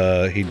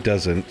he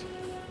doesn't.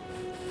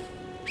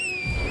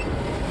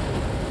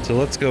 So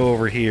let's go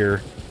over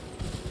here.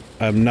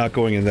 I'm not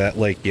going in that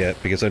lake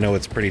yet because I know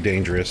it's pretty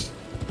dangerous.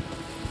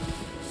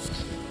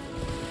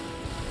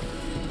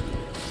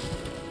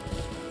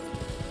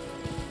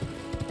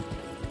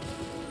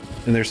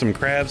 And there's some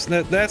crabs.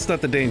 That's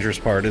not the dangerous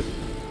part.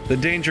 The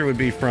danger would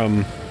be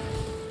from...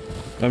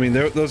 I mean,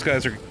 those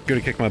guys are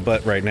going to kick my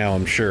butt right now,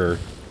 I'm sure.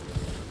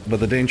 But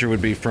the danger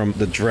would be from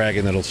the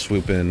dragon that'll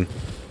swoop in.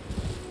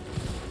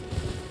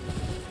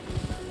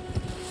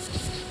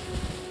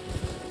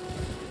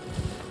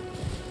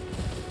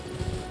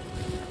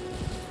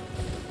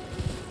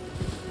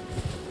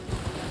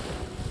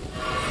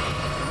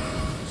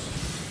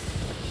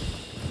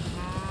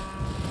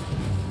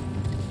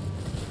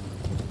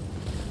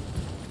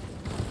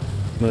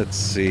 Let's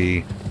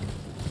see.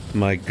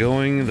 Am I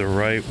going the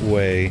right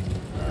way?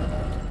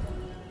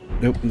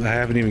 Nope, I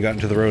haven't even gotten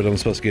to the road I'm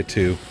supposed to get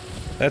to.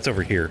 That's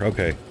over here,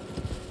 okay.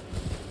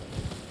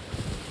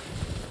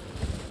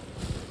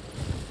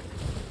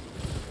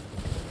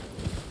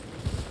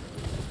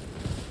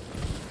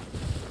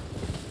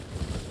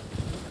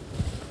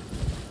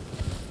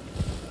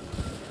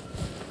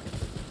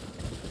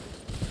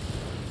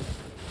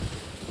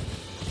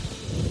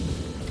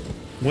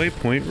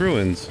 Waypoint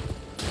Ruins.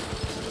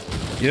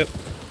 Yep.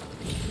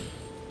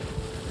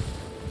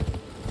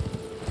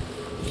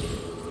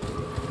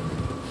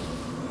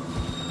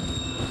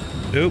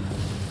 Nope.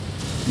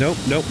 Nope,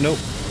 nope, nope.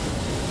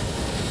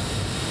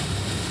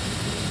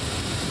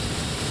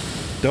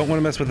 Don't want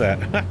to mess with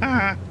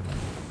that.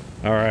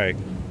 Alright.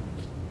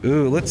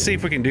 Ooh, let's see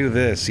if we can do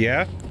this,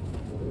 yeah?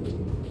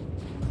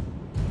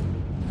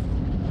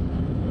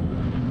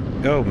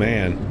 Oh,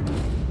 man.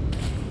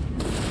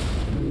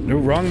 No,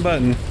 wrong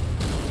button.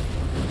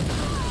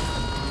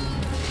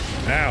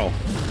 Ow.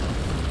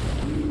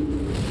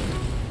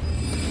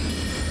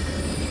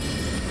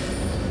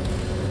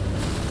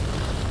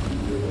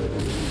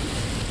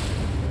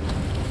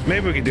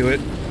 Maybe we can do it.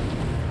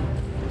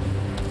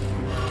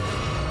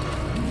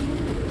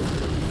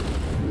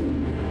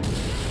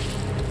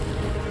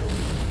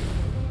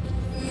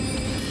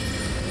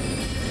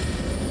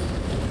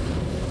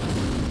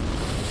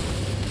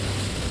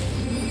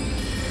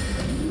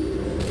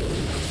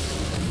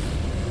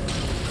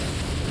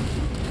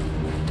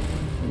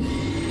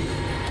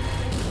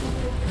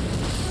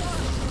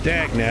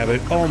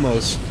 Dagnabbit,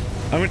 almost.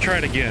 I'm gonna try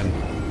it again.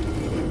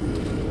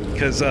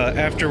 Because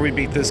after we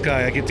beat this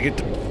guy, I get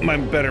to my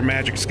better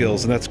magic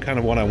skills, and that's kind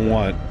of what I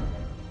want.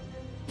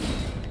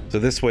 So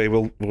this way,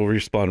 we'll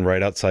respawn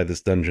right outside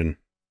this dungeon.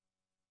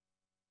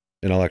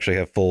 And I'll actually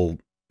have full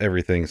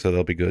everything, so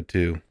they'll be good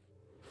too.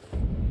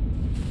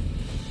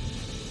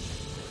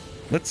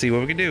 Let's see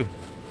what we can do.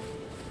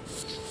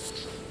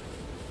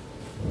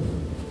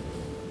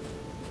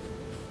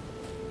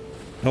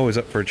 Always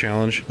up for a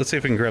challenge. Let's see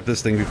if we can grab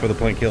this thing before the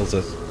plane kills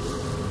us.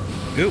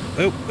 Oop,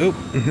 oop, oop.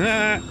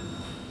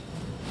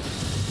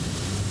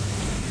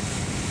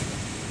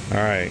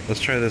 Alright, let's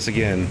try this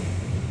again.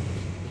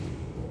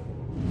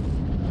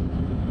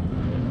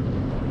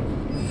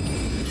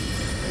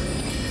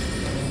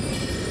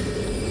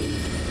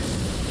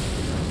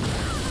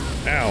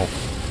 Ow.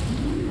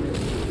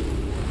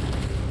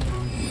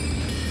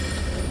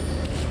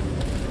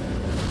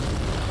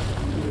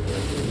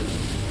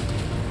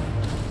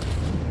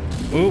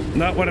 Oop,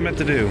 not what I meant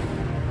to do.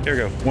 Here we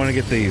go. Want to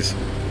get these.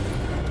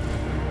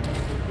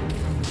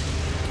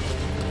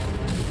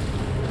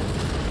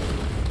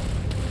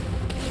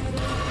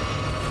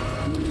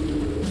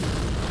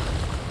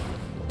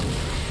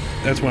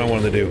 That's what I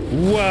wanted to do.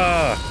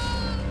 Whoa!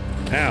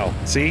 Ow.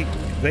 See?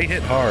 They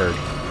hit hard.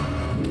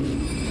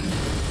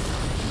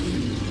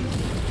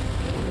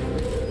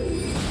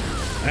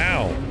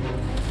 Ow.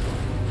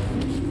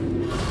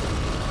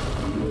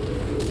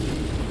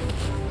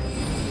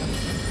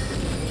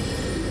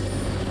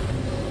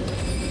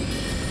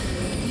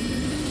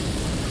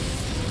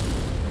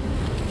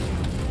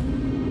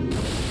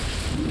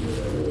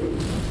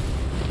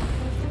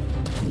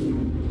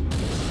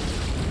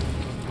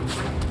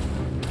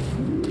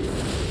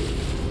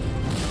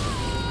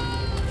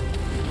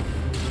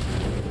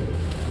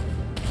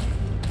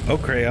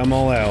 Okay, I'm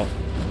all out.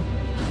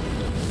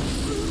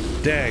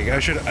 Dag, I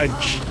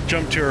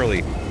jumped too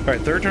early.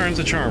 Alright, third time's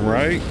a charm,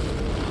 right?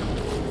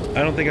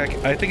 I think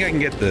I can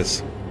get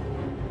this.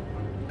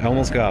 I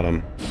almost got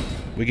him.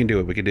 We can do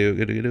it, we can do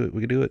it,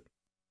 we can do it.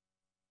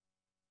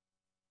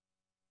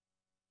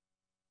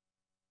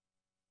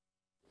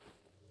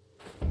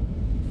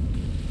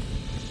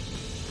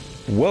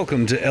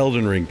 Welcome to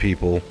Elden Ring,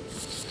 people.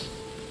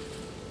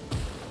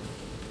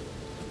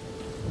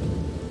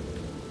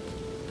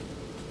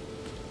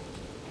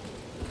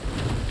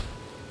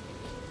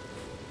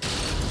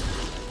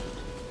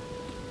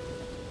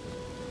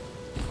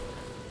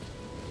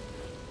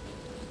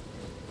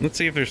 Let's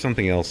see if there's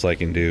something else I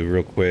can do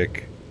real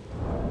quick.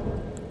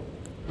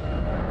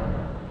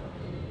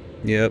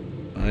 Yep,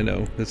 I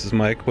know. This is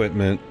my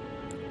equipment.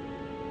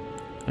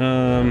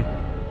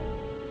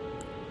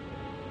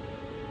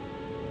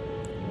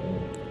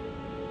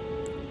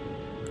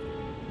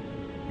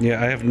 Yeah,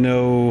 I have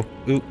no...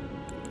 Oop.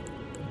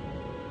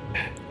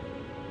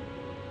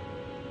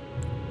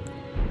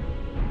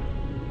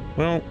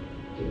 Well,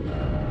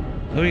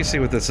 let me see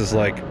what this is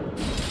like.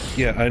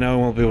 Yeah, I know I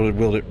won't be able to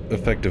build it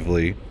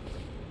effectively.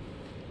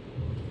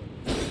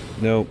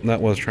 No, not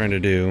what I was trying to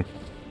do.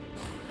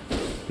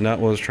 Not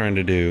what I was trying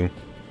to do.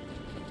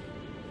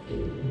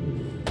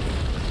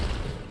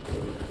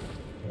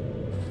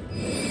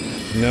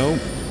 No.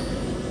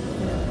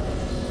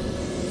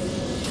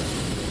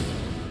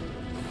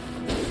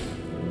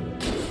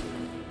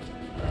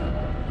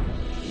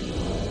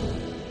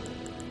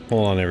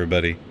 Hold on,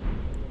 everybody.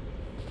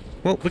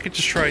 Well, we could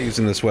just try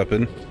using this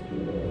weapon,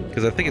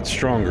 because I think it's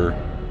stronger.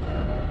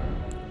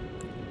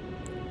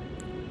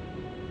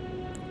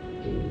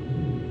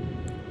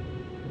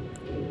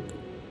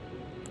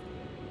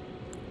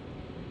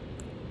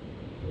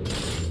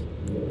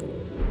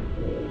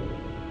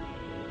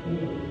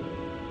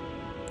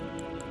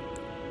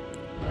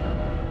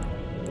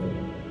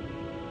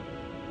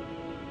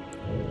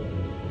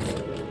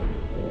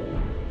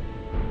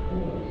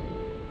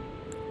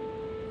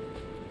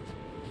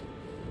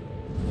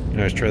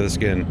 Let's try this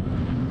again.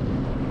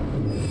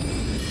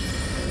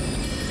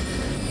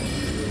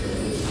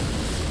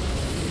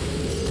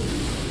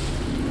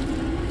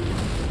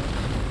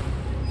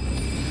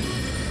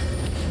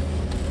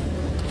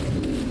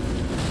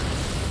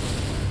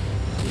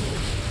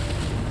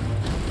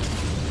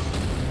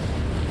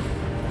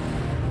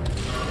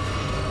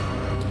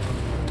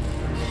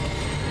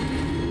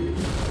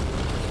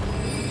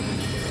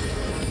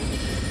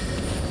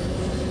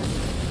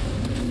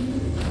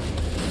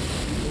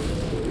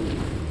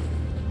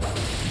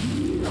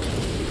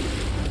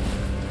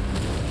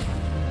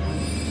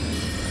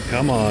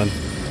 Come on.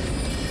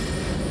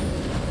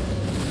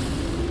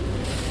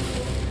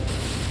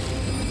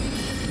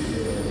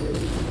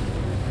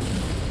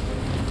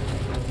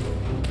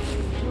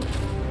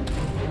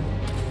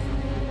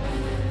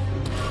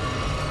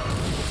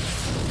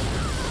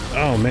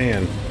 Oh,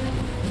 man.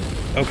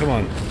 Oh, come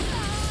on.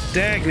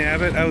 Dag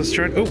nabbit, I was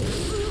trying... Oh,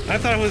 I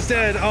thought I was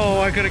dead.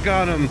 Oh, I could have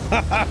got him.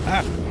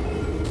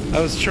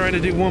 I was trying to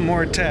do one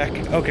more attack.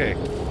 Okay.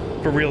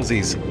 For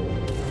realsies.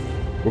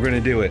 We're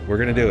gonna do it. We're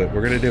gonna do it.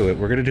 We're gonna do it.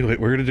 We're gonna do it.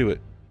 We're gonna do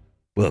it.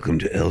 Welcome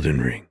to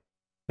Elden Ring.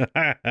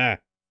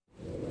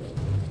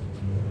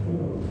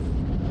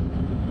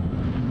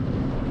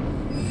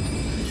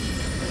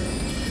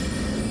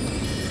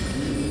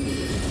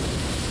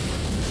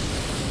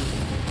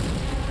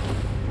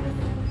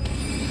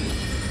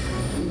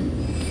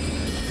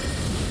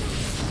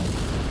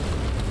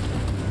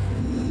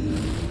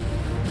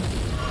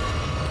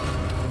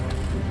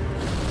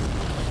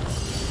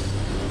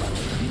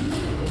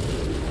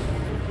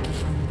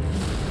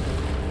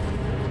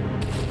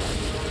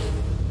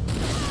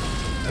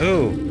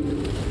 Oh,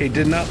 he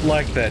did not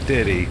like that,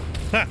 did he?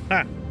 Ha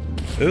ha!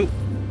 Oop.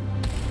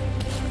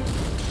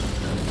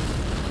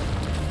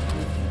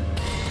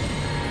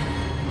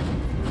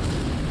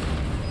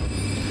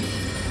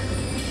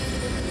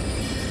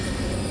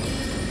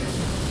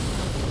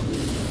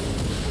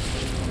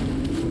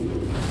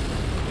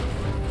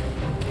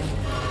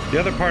 The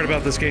other part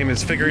about this game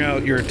is figuring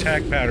out your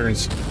attack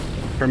patterns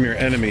from your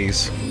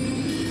enemies.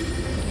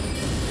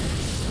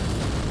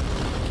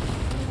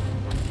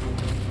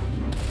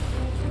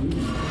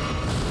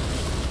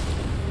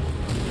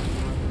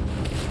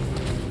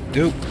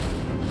 Oop.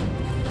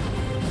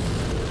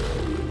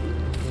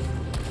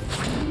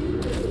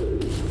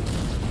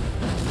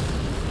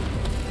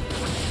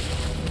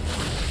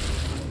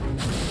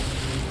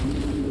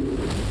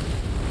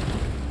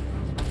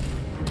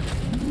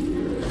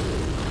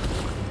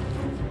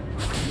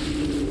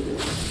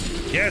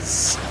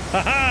 Yes!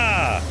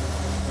 Ha-ha!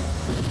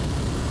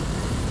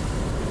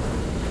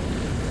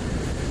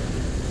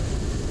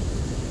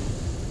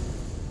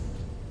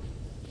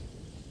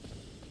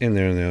 And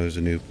there's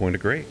a new point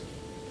of great.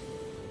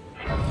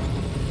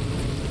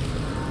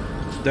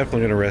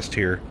 Definitely gonna rest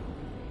here.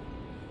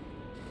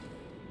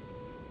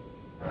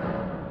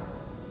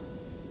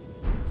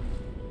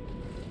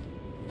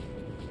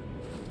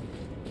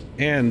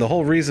 And the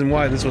whole reason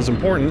why this was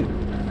important,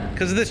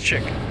 because of this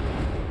chick.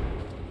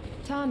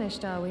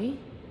 Tarnished, are we?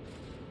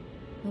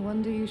 No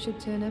wonder you should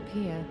turn up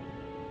here.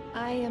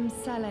 I am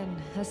Selen,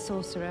 a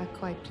sorcerer,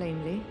 quite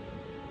plainly.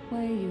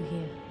 Why are you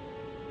here?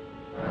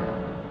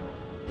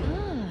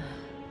 Ah,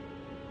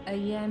 a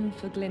yen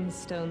for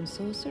glintstone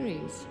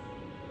sorceries.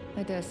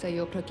 I dare say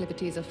your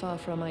proclivities are far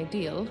from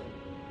ideal.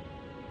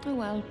 Oh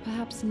well,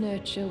 perhaps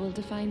nurture will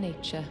defy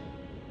nature.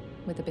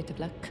 with a bit of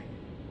luck.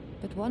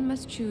 But one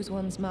must choose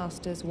one's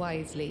masters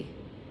wisely.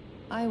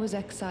 I was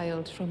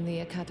exiled from the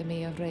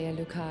Academy of Rea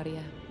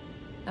Lucaria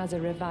as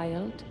a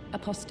reviled,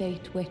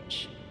 apostate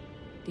witch.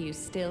 Do you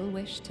still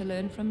wish to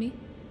learn from me?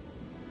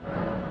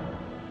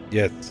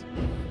 Yes.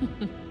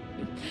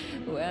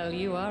 Well,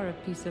 you are a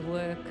piece of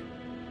work.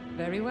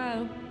 Very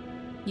well.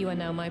 You are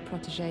now my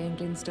protege in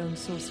Glintstone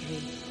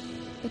sorcery.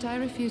 But I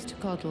refuse to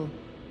coddle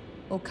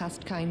or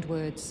cast kind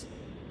words.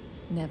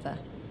 Never.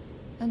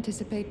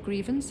 Anticipate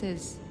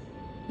grievances,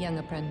 young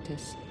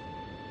apprentice.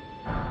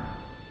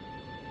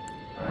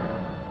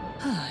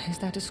 Ah, is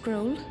that a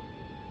scroll?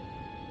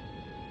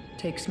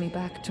 Takes me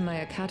back to my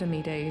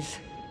academy days.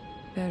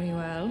 Very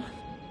well.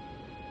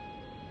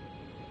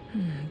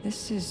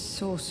 This is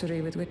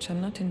sorcery with which I'm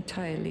not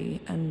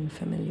entirely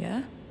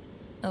unfamiliar.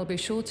 I'll be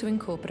sure to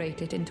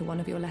incorporate it into one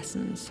of your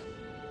lessons.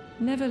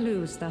 Never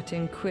lose that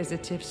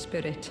inquisitive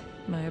spirit,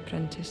 my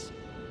apprentice.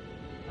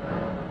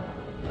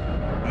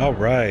 All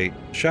right,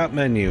 shop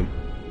menu.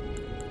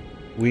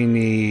 We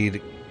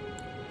need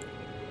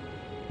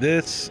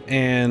this,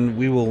 and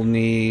we will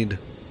need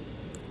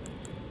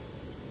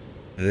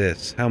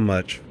this. How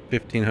much?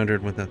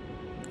 1,500 with a...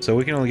 So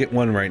we can only get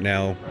one right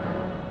now.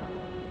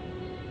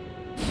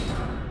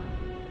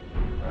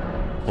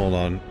 Hold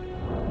on.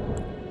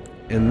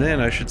 And then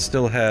I should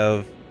still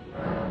have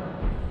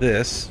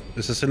this.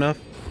 Is this enough?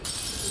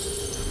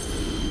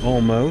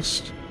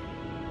 Almost.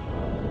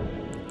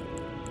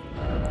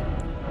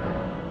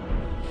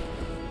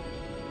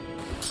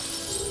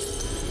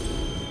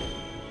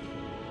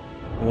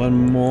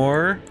 One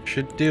more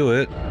should do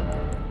it.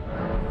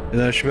 And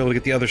then I should be able to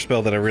get the other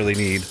spell that I really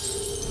need.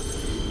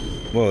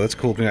 Whoa, that's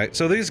cool.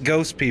 So these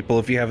ghost people,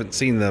 if you haven't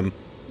seen them,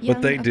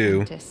 what they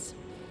do...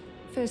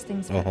 First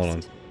things first. Hold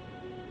on.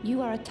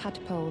 You are a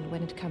tadpole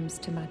when it comes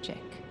to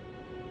magic.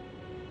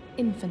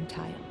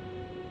 Infantile.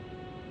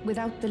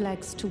 Without the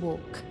legs to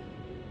walk.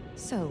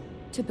 So,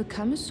 to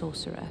become a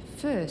sorcerer,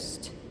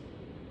 first,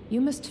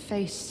 you must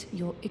face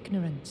your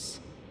ignorance.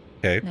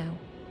 Okay. Now,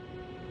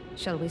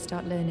 shall we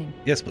start learning?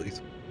 Yes,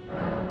 please.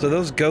 So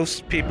those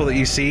ghost people that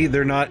you see,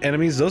 they're not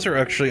enemies. Those are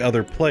actually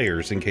other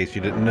players, in case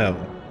you didn't know.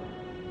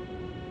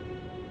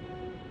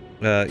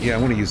 Yeah, I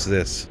want to use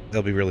this.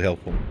 That'll be really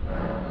helpful.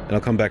 And I'll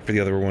come back for the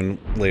other one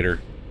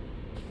later.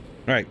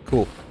 Alright,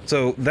 cool.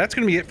 So that's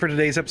going to be it for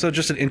today's episode.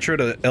 Just an intro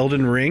to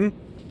Elden Ring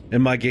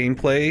and my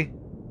gameplay,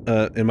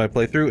 in my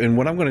playthrough. And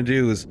what I'm going to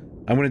do is,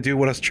 I'm going to do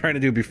what I was trying to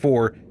do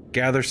before.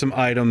 Gather some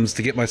items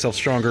to get myself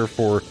stronger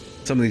for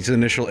some of these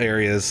initial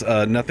areas.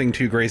 Nothing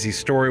too crazy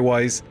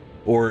story-wise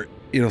or,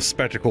 you know,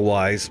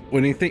 spectacle-wise.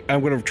 When you think,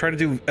 I'm going to try to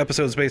do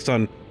episodes based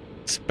on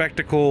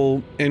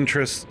spectacle,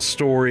 interest,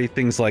 story,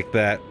 things like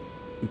that.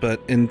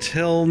 But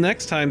until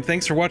next time,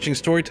 thanks for watching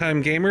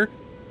Storytime Gamer.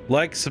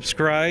 Like,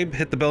 subscribe,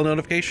 hit the bell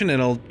notification, and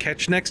I'll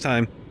catch you next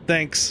time.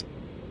 Thanks.